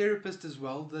as a therapist as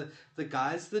well. The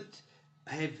guys that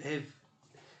have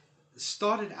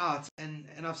started out, and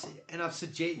I've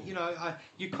suggested,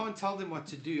 you can't tell them what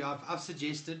to do. I've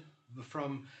suggested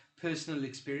from personal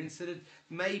experience that it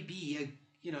may be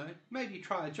maybe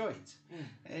try a joint,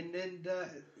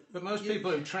 But most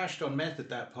people who trashed on meth at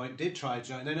that point did try a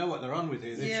joint. They know what they're on with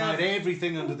here. They tried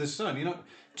everything under the sun. You're not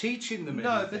teaching them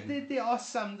anything. No, but there are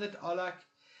some that are like,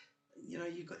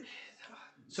 you got...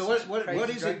 So what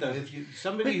is it, though? If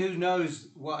somebody who knows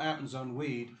what happens on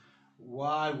weed,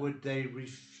 why would they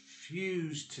refuse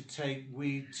refuse to take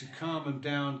weed to calm them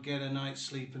down, get a night's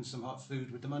sleep and some hot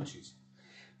food with the munchies?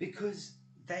 Because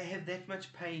they have that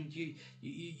much pain.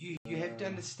 You have to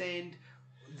understand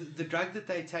the drug that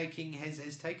they're taking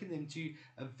has taken them to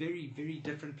a very, very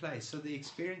different place. So the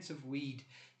experience of weed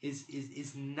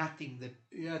is nothing that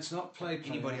it's not play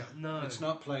anybody else. No, it's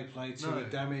not play to be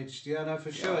damaged. Yeah, no,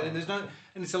 for sure. And it's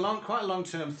quite a long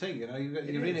term thing. You know,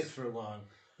 you're in it for a while.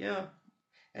 Yeah.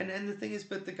 And the thing is,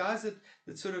 but the guys that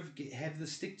sort of have the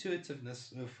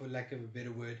stick-to-itiveness, for lack of a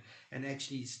better word, and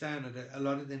actually stay on it, a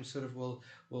lot of them sort of will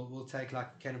take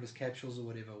like cannabis capsules or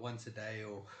whatever once a day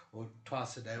or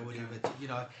twice a day or whatever, you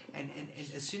know. And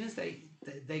as soon as they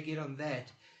get on that,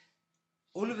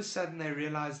 all of a sudden they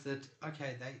realize that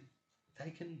okay,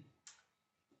 they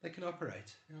can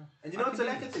operate. Yeah. And you know, it's a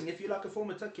lack of thing. If you're like a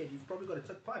former tick kid, you've probably got a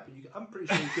tick pipe, and I'm pretty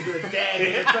sure you can do a dab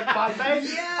with a tick pipe, mate.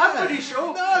 Yeah, I'm pretty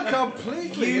sure. No,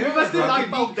 completely. You must have like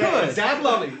bulk dab. Dab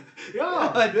lolly.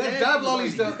 Yeah,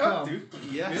 dablollies.com.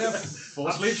 Yes.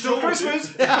 Full sleep till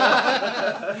Christmas.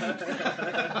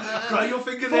 Grow your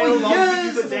fingernail long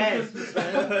to do the dab.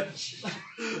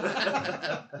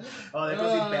 Oh, that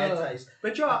was in bad taste.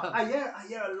 But yeah, I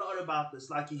hear a lot about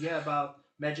this. Like you hear about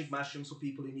magic mushrooms for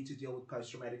people who need to deal with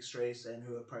post-traumatic stress and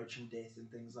who are approaching death and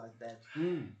things like that.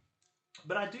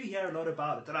 But I do hear a lot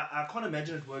about it, and I can't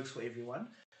imagine it works for everyone.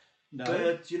 No.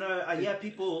 But, you know, I hear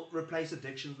people replace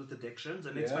addictions with addictions,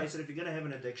 and let's face it, if you're going to have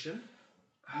an addiction,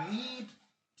 weed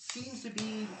seems to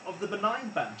be of the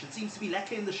benign bunch. It seems to be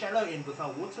lacking in the shallow end with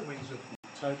how water rings with weed.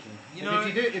 Totally. You know,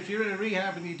 if you're in a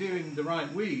rehab and you're doing the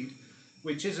right weed,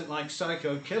 which isn't like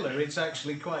Psycho Killer, it's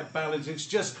actually quite balanced. It's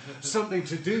just something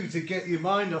to do to get your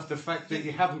mind off the fact that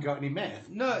you haven't got any meth.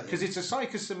 No. Because it's a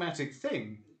psychosomatic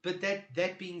thing. But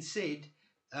that being said,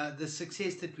 the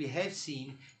success that we have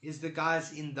seen is the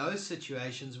guys in those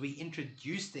situations, we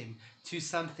introduce them to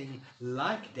something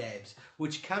like dabs,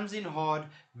 which comes in hard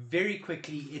very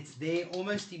quickly. It's there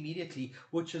almost immediately,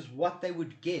 which is what they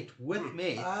would get with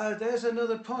meth. There's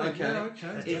another point. Okay. Yeah,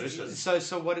 okay.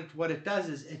 So what it does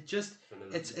is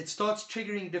it starts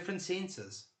triggering different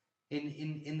senses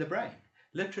in the brain,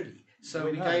 literally. So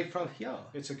we go from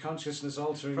it's a consciousness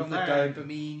altering from the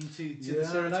dopamine to the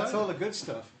serotonin. That's all the good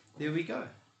stuff. There we go.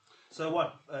 So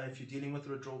what? If you're dealing with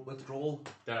withdrawal,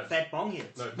 fat bong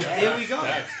hits. No, there we go.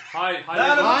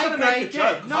 High grade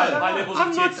dab. No, high levels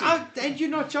I'm of not. And you're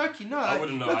not joking. No, I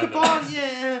wouldn't know. Look at bong.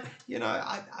 Yeah, you know,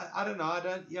 I don't know. I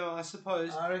don't. You know, I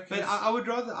suppose. But I would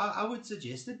rather. I would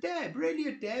suggest a dab. Really,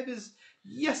 a dab is.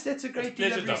 Yes, that's a great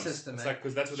delivery system. It's like,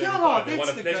 because that's what they require. They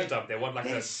want a pleasure dump. They want like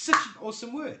that's such an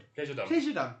awesome word. Pleasure dump.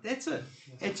 Pleasure dump. That's it.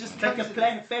 It just like a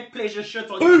fat pleasure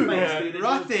shit on your face, dude.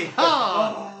 Right there.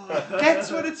 Oh, that's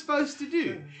what it's supposed to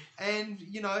do. And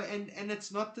you know, and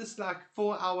it's not this like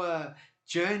 4-hour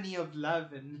journey of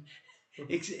love and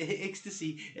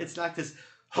ecstasy. It's like this.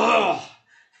 And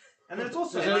then it's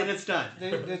also and then it's done.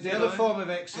 The other form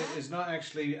of exit is not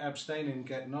actually abstaining,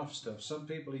 getting off stuff. Some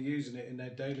people are using it in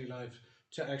their daily life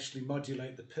to actually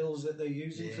modulate the pills that they're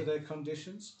using for their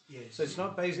conditions. Yes. So it's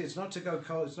not basically, it's not to go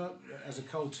cold, it's not as a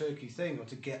cold turkey thing or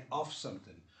to get off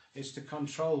something. It's to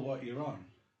control what you're on.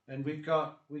 And we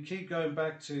keep going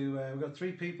back to, we've got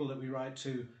 3 people that we write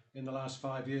to in the last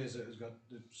 5 years that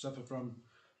suffer from,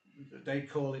 they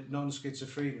call it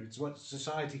non-schizophrenia. It's what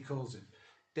society calls it.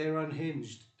 They're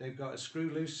unhinged. They've got a screw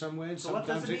loose somewhere. And so what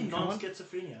does it mean,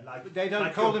 non-schizophrenia? Like they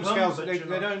don't call themselves. They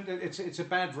don't. It's a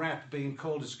bad rap being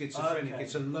called a schizophrenic. Okay.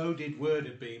 It's a loaded word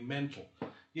of being mental.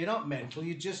 You're not mental.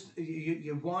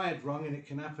 You're wired wrong, and it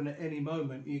can happen at any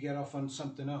moment. You get off on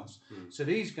something else. So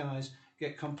these guys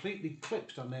get completely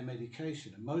clipped on their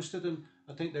medication, and most of them,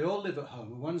 I think, they all live at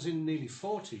home. One's in nearly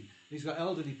 40. He's got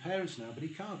elderly parents now, but he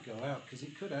can't go out because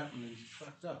it could happen and he's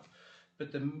fucked up.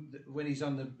 But when he's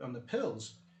on the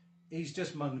pills, he's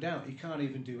just munged out. He can't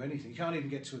even do anything. He can't even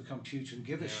get to a computer and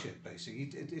give a shit,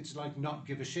 basically. It's like not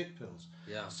give a shit pills.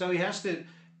 Yeah. So he has to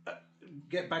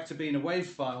get back to being a WAV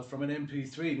file from an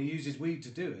MP3, and he uses weed to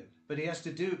do it. But he has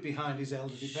to do it behind his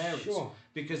elderly parents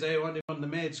because they want him on the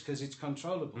meds because it's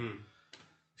controllable.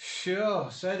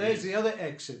 Sure. So there's the other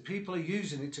exit. People are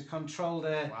using it to control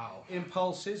their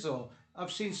impulses. Or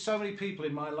I've seen so many people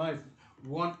in my life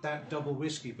want that double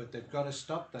whiskey, but they've got to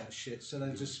stop that shit, so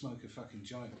they'll just smoke a fucking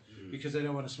joint because they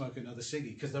don't want to smoke another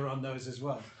ciggy because they're on those as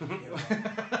well.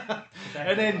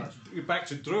 And then back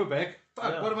to Drubeck.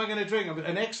 Fuck, what am I going to drink? I'm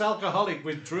an ex-alcoholic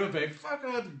with Drubeck. Fuck,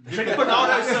 drink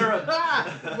banana syrup.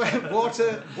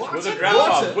 Water. With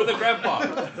a grandpa.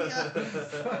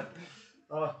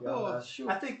 Sure.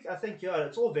 I think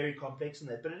it's all very complex in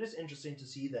that, but it is interesting to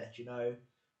see that, you know,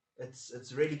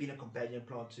 It's really been a companion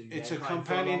plant to. It's a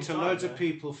companion to loads of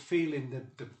people feeling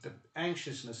the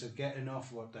anxiousness of getting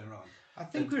off what they're on. I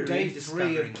think we're day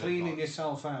 3 of cleaning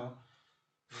yourself out.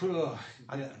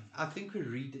 I think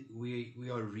we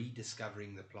are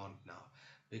rediscovering the plant now,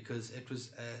 because it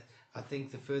was. I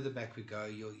think the further back we go,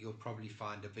 you'll probably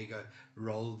find a bigger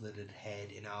role that it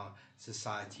had in our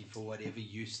society for whatever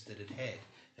use that it had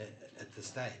at the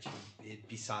stage,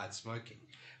 besides smoking.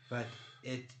 But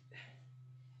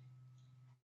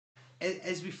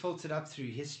as we filtered up through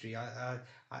history, I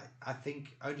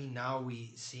think only now we're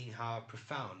seeing how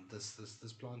profound this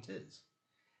plant is.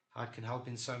 How it can help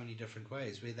in so many different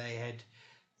ways. Where they had,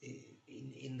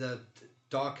 in the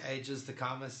Dark Ages, the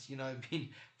chemist, been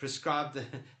prescribed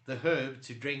the herb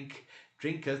to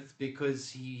drinketh because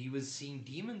he was seeing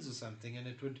demons or something, and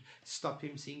it would stop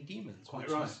him seeing demons. Quite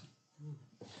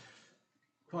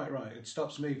right. It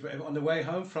stops me on the way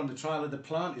home from the trial of the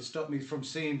plant. It stopped me from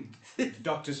seeing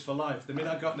doctors for life. The minute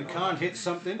I got in the car and hit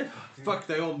something, fuck,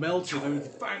 they all melted. And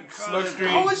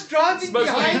I was driving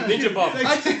behind Ninja Bomb.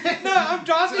 I'm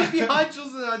driving behind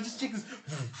Jules, and I just check this.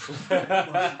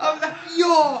 I'm like,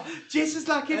 yo, Jess is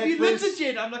like, have you lit it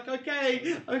yet? I'm like,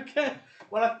 okay.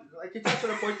 Well, I can touch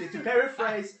on a point there. To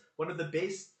paraphrase one of the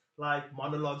best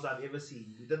monologues I've ever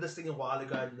seen. We did this thing a while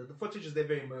ago, and the footage is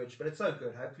never emerged, but it's so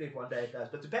good. Hopefully one day it does.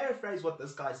 But to paraphrase what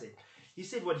this guy said, he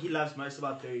said what he loves most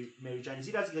about Mary Jane is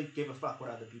he doesn't give a fuck what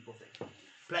other people think.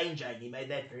 Plain Jane, he made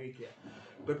that very clear.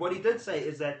 But what he did say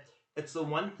is that it's the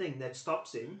one thing that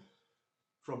stops him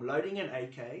from loading an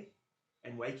AK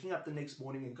and waking up the next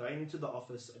morning and going into the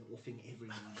office and offing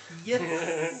everyone.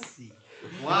 Yes.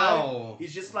 Wow.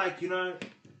 He's just like,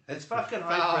 it's fucking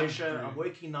high pressure. I'm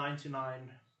working 9 to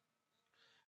 9.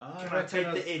 Can I take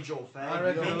the edge off?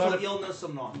 Mental illness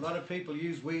or not? A lot of people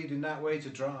use weed in that way to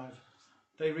drive.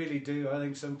 They really do. I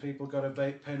think some people got a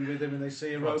vape pen with them and they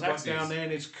see a robot down there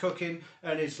and it's cooking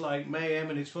and it's like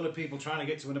mayhem and it's full of people trying to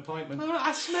get to an appointment. Oh,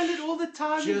 I smell it all the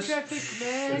time in traffic,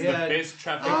 man. It's the best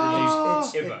traffic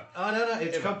release ever.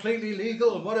 It's completely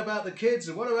legal. And what about the kids?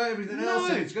 And what about everything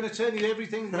else? And it's going to turn you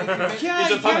everything.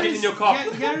 There's a pumpkin in your car.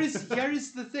 Here is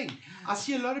the thing. I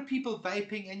see a lot of people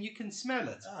vaping and you can smell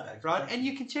it, right? And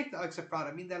you can check the oxide.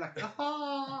 I mean, they're like, and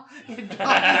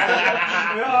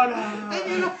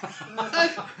you're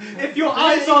like, if your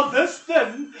eyes are this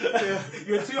thin,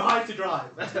 you're too high to drive.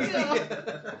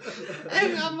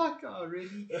 And I'm like, oh,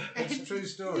 really? It's a true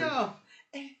story. Yeah.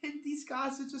 And these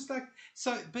guys are just like,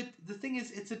 so, but the thing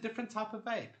is, it's a different type of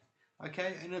vape,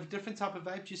 okay? And a different type of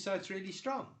vape, so it's really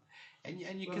strong.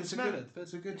 And you can smell it. But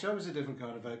it's a good job it's a different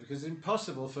kind of vape, because it's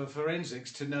impossible for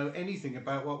forensics to know anything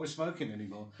about what we're smoking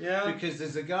anymore. Yeah. Because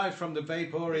there's a guy from the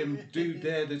Vaporium dude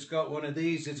there that's got one of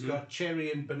these. It's got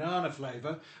cherry and banana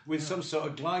flavour with some sort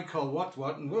of glycol what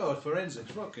and whoa, forensics,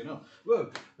 fucking hell.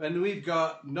 Whoa. And we've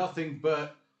got nothing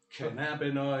but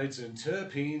cannabinoids and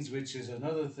terpenes, which is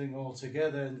another thing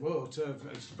altogether. And whoa,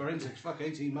 forensics, fuck,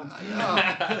 18 months.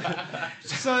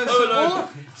 So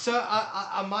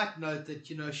I might note that,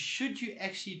 should you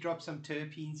actually drop some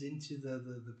terpenes into the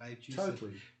vape juice,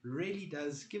 totally. It really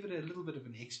does give it a little bit of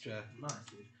an extra.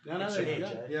 Nice,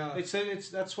 dude.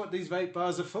 That's what these vape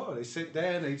bars are for. They sit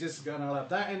there and they just go, and I'll have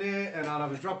that in it, and I'll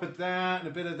have a drop of that and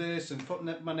a bit of this, and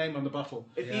putting my name on the bottle.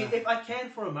 If I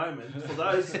can for a moment, for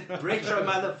those retro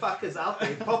motherfuckers out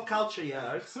there, pop culture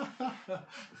yos,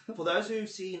 for those who've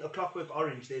seen A Clockwork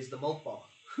Orange, there's the milk bar,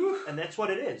 and that's what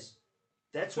it is.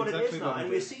 That's what exactly it is now, and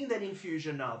we're seeing that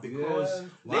infusion now, because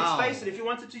let's face it, if you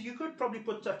wanted to, you could probably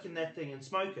put tuck in that thing and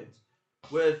smoke it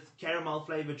with caramel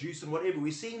flavour juice and whatever.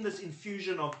 We're seeing this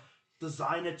infusion of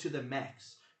designer to the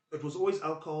max. It was always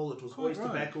alcohol, it was always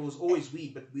tobacco, it was always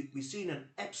weed, but we're seeing an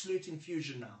absolute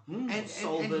infusion now. And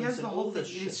here's the whole thing, it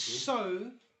is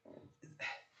so...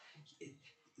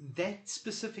 That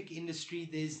specific industry,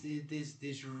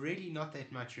 there's really not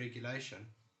that much regulation.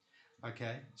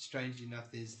 Okay, strangely enough,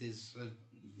 there's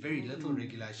very little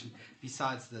regulation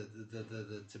besides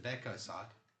the tobacco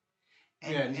side.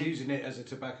 And using it as a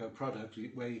tobacco product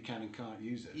where you can and can't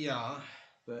use it. Yeah.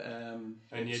 But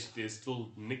and yet there's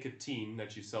still nicotine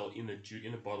that you sell in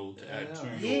a bottle to add to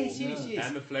yes,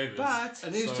 and the flavors. But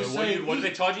what are they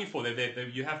charging for?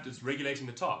 You have to, it's regulating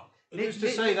the top. Who's to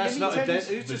say that's not a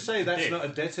not a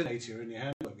detonator in your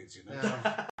hand luggage?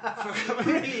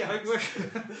 Really?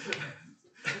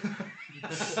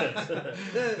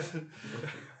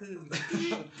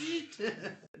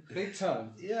 Big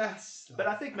time. Yes. But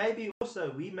I think maybe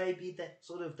also we may be that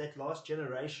last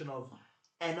generation of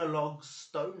analog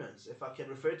stoners, if I can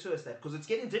refer to it as that, because it's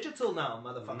getting digital now,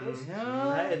 motherfuckers. It's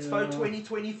Yeah.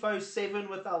 2020, 7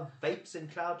 with our vapes and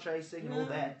cloud tracing and all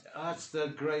that. That's the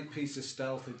great piece of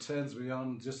stealth. It turns me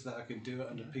on just that I can do it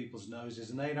under people's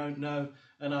noses, and they don't know,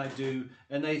 and I do,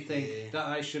 and they think that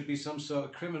I should be some sort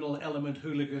of criminal element,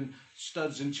 hooligan,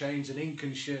 studs and chains and ink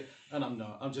and shit, and I'm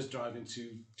not. I'm just driving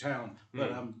to town,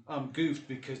 but I'm goofed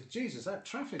because Jesus, that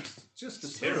traffic's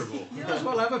just terrible. You might as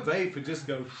well have a vape and just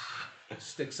go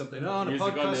stick something on a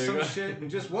podcast, some shit, and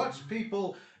just watch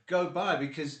people go by.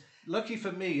 Because lucky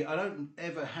for me, I don't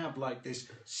ever have like this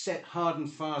set, hard and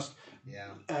fast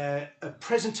a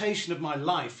presentation of my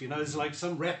life. You know, it's like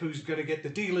some rep who's going to get the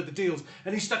deal of the deals,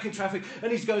 and he's stuck in traffic,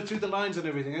 and he's going through the lines and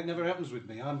everything. It never happens with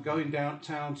me. I'm going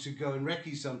downtown to go and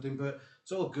recce something, but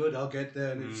it's all good. I'll get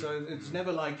there, and it's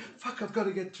never like, fuck, I've got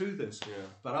to get through this. Yeah.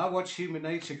 But I watch human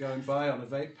nature going by on a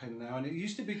vape pen now, and it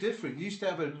used to be different. You used to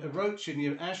have a roach in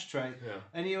your ashtray,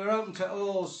 and you were open to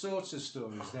all sorts of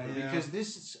stories then, because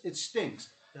it stinks.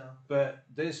 Yeah. But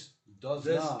this does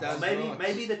not.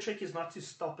 Maybe the trick is not to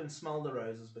stop and smell the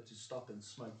roses, but to stop and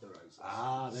smoke the roses.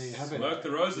 Ah, there you have it. Smoke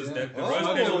the roses. Yeah.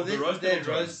 The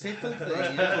rose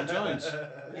petal joints.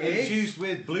 Infused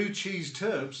with blue cheese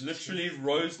turbs. Literally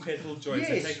rose petal joints.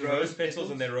 They take rose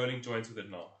petals and they're rolling joints with it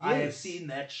now. I have seen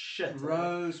that shit.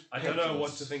 Rose I don't know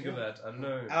what to think of that. I don't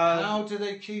know. How do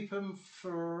they keep them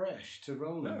fresh to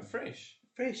roll them? No, fresh.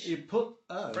 You put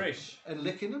fresh and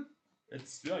licking them.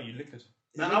 You lick it.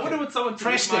 Now, I wonder what someone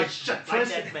pressed it.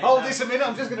 Hold this a minute.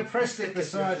 I'm just going to press it the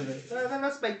side of it. Then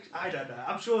let's make. I don't know.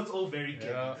 I'm sure it's all very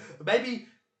good.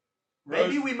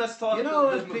 Maybe we must start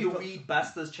the Weed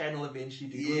Busters channel eventually.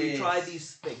 We try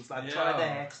these things, like try the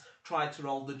hacks, try to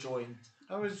roll the joint.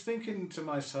 I was thinking to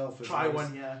myself,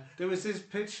 there was this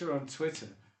picture on Twitter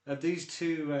of these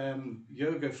two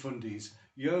yoga fundies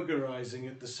yogarizing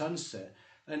at the sunset,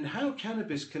 and how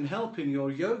cannabis can help in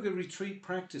your yoga retreat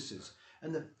practices.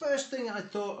 And the first thing I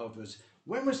thought of was,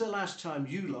 when was the last time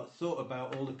you lot thought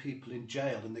about all the people in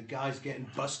jail and the guys getting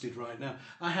busted right now?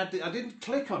 I didn't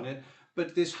click on it,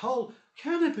 but this whole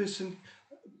cannabis and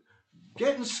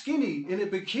getting skinny in a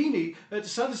bikini at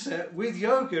sunset with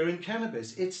yoga and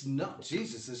cannabis. It's not,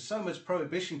 Jesus, there's so much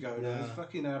prohibition going on. It's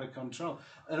fucking out of control.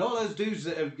 And all those dudes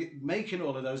that are making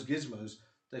all of those gizmos,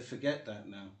 they forget that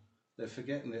now. They're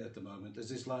forgetting it at the moment. There's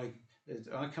this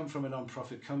I come from a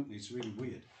non-profit company. It's really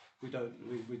weird.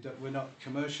 We're not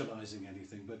commercializing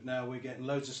anything, but now we're getting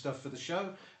loads of stuff for the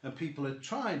show, and people are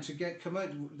trying to get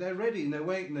they're ready and they're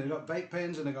waiting. They've got vape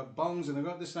pens and they've got bongs and they've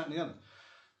got this, that, and the other.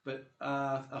 But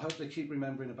I hope they keep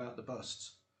remembering about the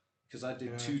busts, because I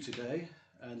did 2 today,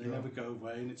 and they never go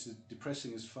away, and it's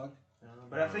depressing as fuck.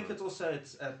 But I think it's also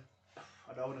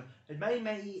I don't want to. It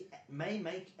may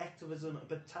make activism a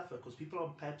bit tougher, because people are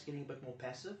perhaps getting a bit more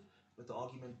passive, with the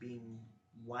argument being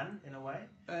won in a way.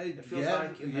 It feels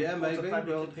like in the courts of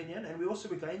public opinion, and we're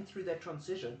going through that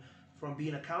transition from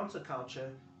being a counterculture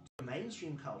to a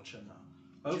mainstream culture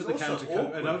now. Over the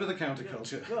counter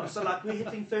culture. Yeah, so like we're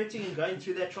hitting 30 and going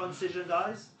through that transition,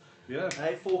 guys. Yeah.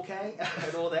 4K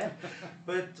and all that.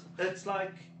 But it's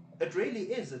like, it really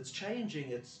is. It's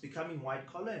changing. It's becoming white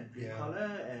collar and blue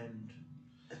collar, and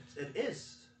it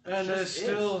is. And there's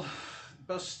still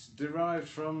busts derived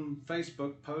from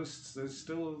Facebook posts. It's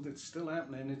still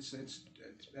happening. It's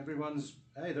everyone's.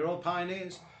 Hey, they're all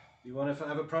pioneers. You want to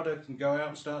have a product and go out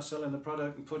and start selling the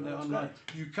product and putting it online.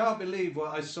 You can't believe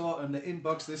what I saw in the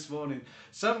inbox this morning.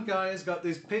 Some guy has got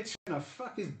this picture, and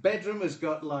his bedroom has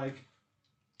got like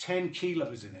 10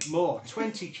 kilos in it, more,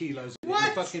 20 kilos in it,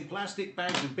 fucking plastic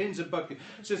bags and bins and buckets.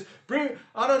 It says,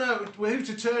 I don't know who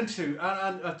to turn to,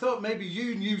 and I thought maybe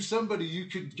you knew somebody you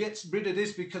could get rid of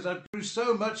this, because I grew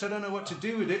so much I don't know what to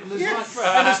do with it, and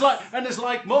there's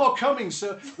like more coming.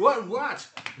 So what?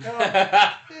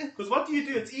 Because what do you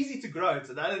do? It's easy to grow. It's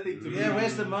another thing to do.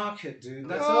 Where's the market, dude?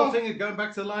 That's the whole thing of going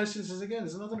back to the licenses again.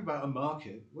 There's nothing about a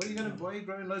market. Why are you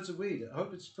growing loads of weed? I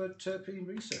hope it's for terpene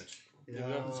research. Yeah.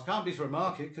 It can't be for a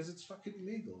market, because it's fucking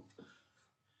illegal.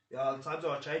 Yeah, the times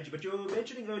are changing. But you were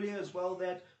mentioning earlier as well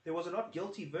that there was a not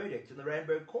guilty verdict in the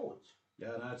Randburg court.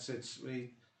 Yeah,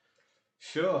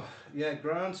 Sure. Yeah,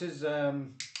 Grant is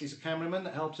he's a cameraman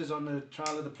that helps us on the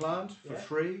trial of the plant for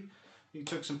free. He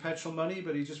took some petrol money,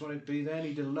 but he just wanted to be there, and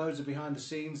he did loads of behind the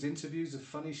scenes interviews of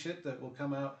funny shit that will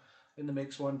come out in the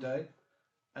mix one day.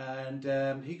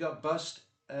 And he got bust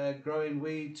growing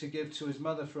weed to give to his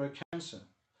mother for her cancer.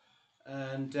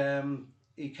 And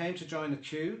he came to join the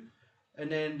queue,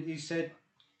 and then he said,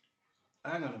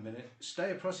 hang on a minute,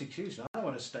 stay a prosecution. I don't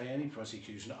want to stay any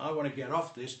prosecution. I want to get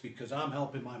off this because I'm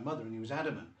helping my mother. And he was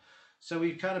adamant. So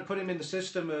we kind of put him in the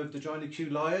system of the joint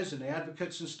accused lawyers and the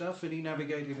advocates and stuff, and he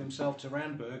navigated himself to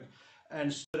Randburg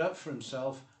and stood up for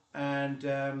himself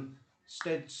and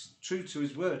stayed true to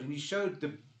his word. And he showed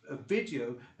a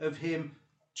video of him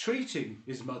treating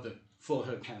his mother for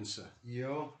her cancer.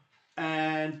 Yeah.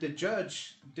 And the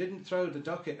judge didn't throw the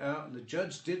docket out, and the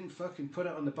judge didn't fucking put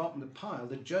it on the bottom of the pile.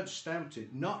 The judge stamped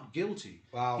it not guilty.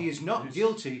 Wow. He is not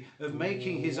guilty of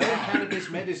making his own cannabis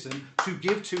medicine to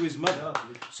give to his mother.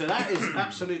 So that is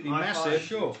absolutely massive.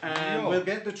 Sure. And we'll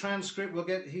get the transcript. We'll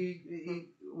get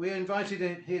we invited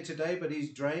him here today, but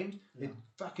he's drained. Yeah. It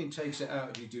fucking takes it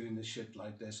out of you doing this shit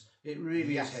like this. It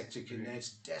really is hectic in there.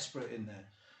 It's desperate in there.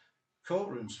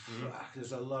 Courtrooms,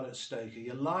 there's a lot at stake.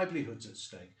 Your livelihood's at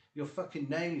stake. Your fucking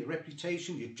name, your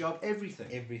reputation, your job, everything.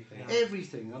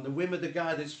 Everything on the whim of the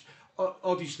guy that's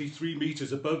obviously 3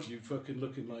 meters above you, fucking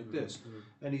looking like this.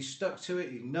 And he's stuck to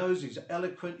it. He knows, he's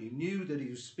eloquent. He knew that he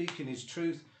was speaking his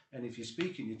truth. And if you're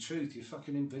speaking your truth, you're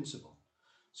fucking invincible.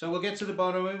 So we'll get to the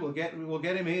bottom of it. We'll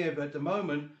get him here. But at the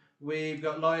moment, we've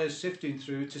got lawyers sifting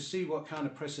through to see what kind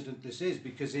of precedent this is.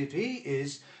 Because if he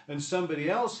is and somebody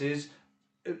else is,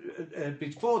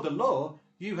 before the law,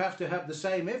 you have to have the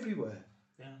same everywhere.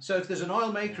 Yeah. So if there's an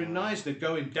oil maker in Neisner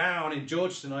going down in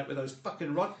George tonight with those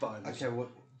fucking Rottweilers,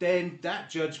 then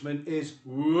that judgment is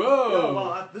whoa. Yeah,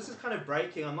 well, this is kind of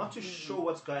breaking. I'm not too sure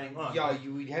what's going on. Yeah,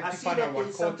 you would have to find out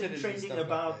what something trending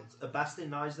about a bust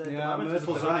in Neisner. Yeah,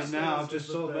 Myrtle's on it now. I've just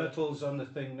saw Myrtle's on the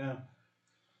thing now.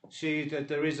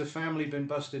 There is a family been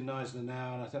busted in Neisner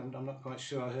now, and I'm not quite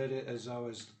sure. I heard it as I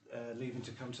was leaving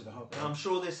to come to the Hotbox. I'm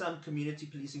sure there's some community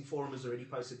policing forum has already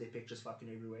posted their pictures fucking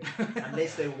everywhere,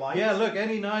 unless they're white. Yeah, look,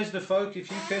 any Neisner folk,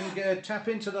 if you can tap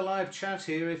into the live chat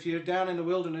here, if you're down in the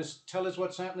wilderness, tell us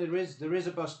what's happening. There is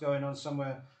a bust going on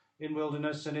somewhere in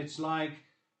wilderness, and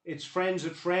it's friends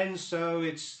of friends, so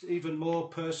it's even more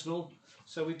personal.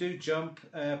 So we do jump.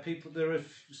 There are a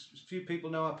few people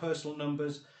know our personal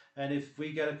numbers, and if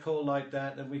we get a call like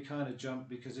that, then we kind of jump,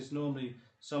 because it's normally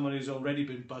someone who's already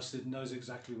been busted and knows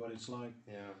exactly what it's like.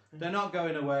 Yeah, they're not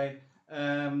going away.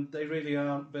 They really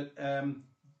aren't. But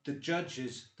the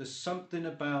judges, there's something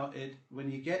about it.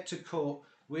 When you get to court,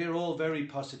 we're all very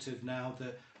positive now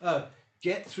that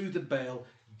get through the bail,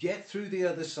 get through the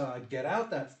other side, get out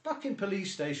that fucking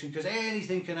police station, because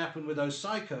anything can happen with those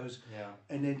psychos. Yeah.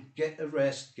 And then get a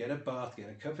rest, get a bath, get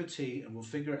a cup of tea, and we'll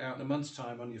figure it out in a month's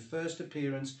time on your first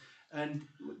appearance. And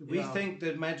we think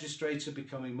that magistrates are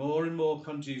becoming more and more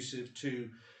conducive to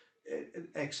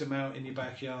X amount in your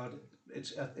backyard.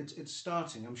 It's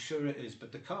starting, I'm sure it is.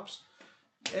 But the cops,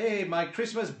 hey, my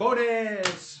Christmas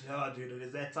bonus! Yeah, dude, it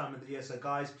is that time of the year. So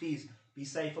guys, please be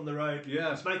safe on the road.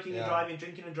 Yeah. Smoking and driving,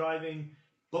 drinking and driving,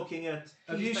 booking it.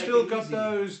 Have you still got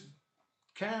those?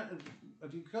 Have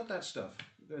you got that stuff?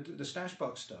 The stash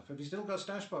box stuff. Have you still got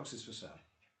stash boxes for sale?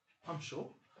 I'm sure.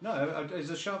 No, is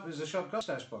the shop got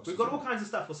stash boxes? We've got all kinds of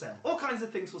stuff for sale. All kinds of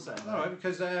things for sale. All right,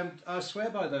 because I swear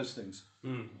by those things.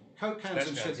 Coke cans stash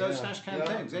and shit, those stash can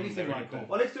things, anything like that.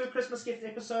 Well, let's do a Christmas gift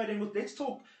episode, and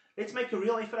let's make a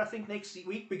real effort. I think next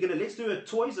week let's do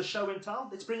a show and tell.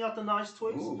 Let's bring out the nice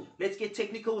toys. Ooh. Let's get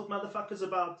technical with motherfuckers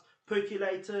about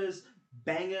percolators,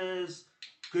 bangers,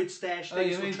 good stash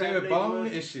things. You mean do a bong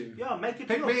issue? Yeah, make it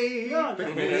pick me. Yeah,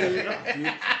 pick me.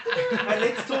 And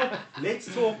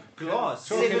let's talk glass.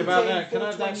 Talking about that, can I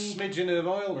have that smidgen of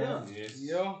oil? Yeah. Yes.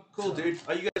 Yeah. Cool, dude.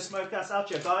 Are you going to smoke us out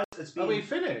here, guys? Are we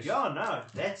finished? Yeah, no.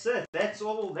 That's it. That's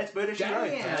all. That's British.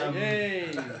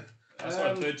 Yay. That's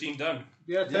 13 done.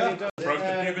 Yeah, 13 done. Broke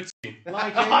the pivot.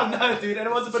 Oh no, dude, and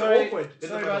it was a bit awkward.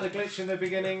 Sorry about the glitch in the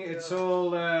beginning. It's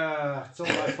all my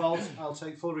fault. I'll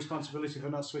take full responsibility for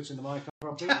not switching the mic on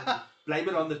properly. Blame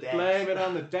it on the dabs. Blame it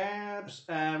on the dabs.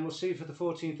 And we'll see you for the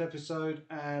 14th episode.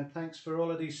 And thanks for all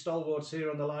of these stalwarts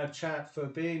here on the live chat for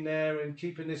being there and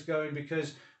keeping this going,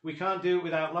 because we can't do it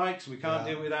without likes. We can't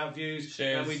do it without views.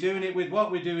 Shares. And we're doing it with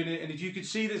what we're doing it. And if you could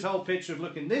see this whole picture of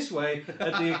looking this way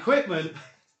at the equipment,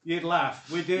 you'd laugh.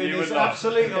 We're doing this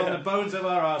absolutely on the bones of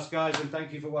our arse, guys, and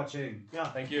thank you for watching. Yeah,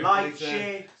 thank you. Like,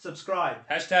 share, subscribe.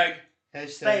 Hashtag.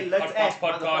 Stay let's ask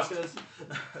podcast.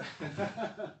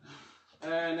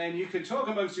 And then you can talk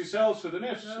amongst yourselves for the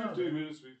next 15 minutes.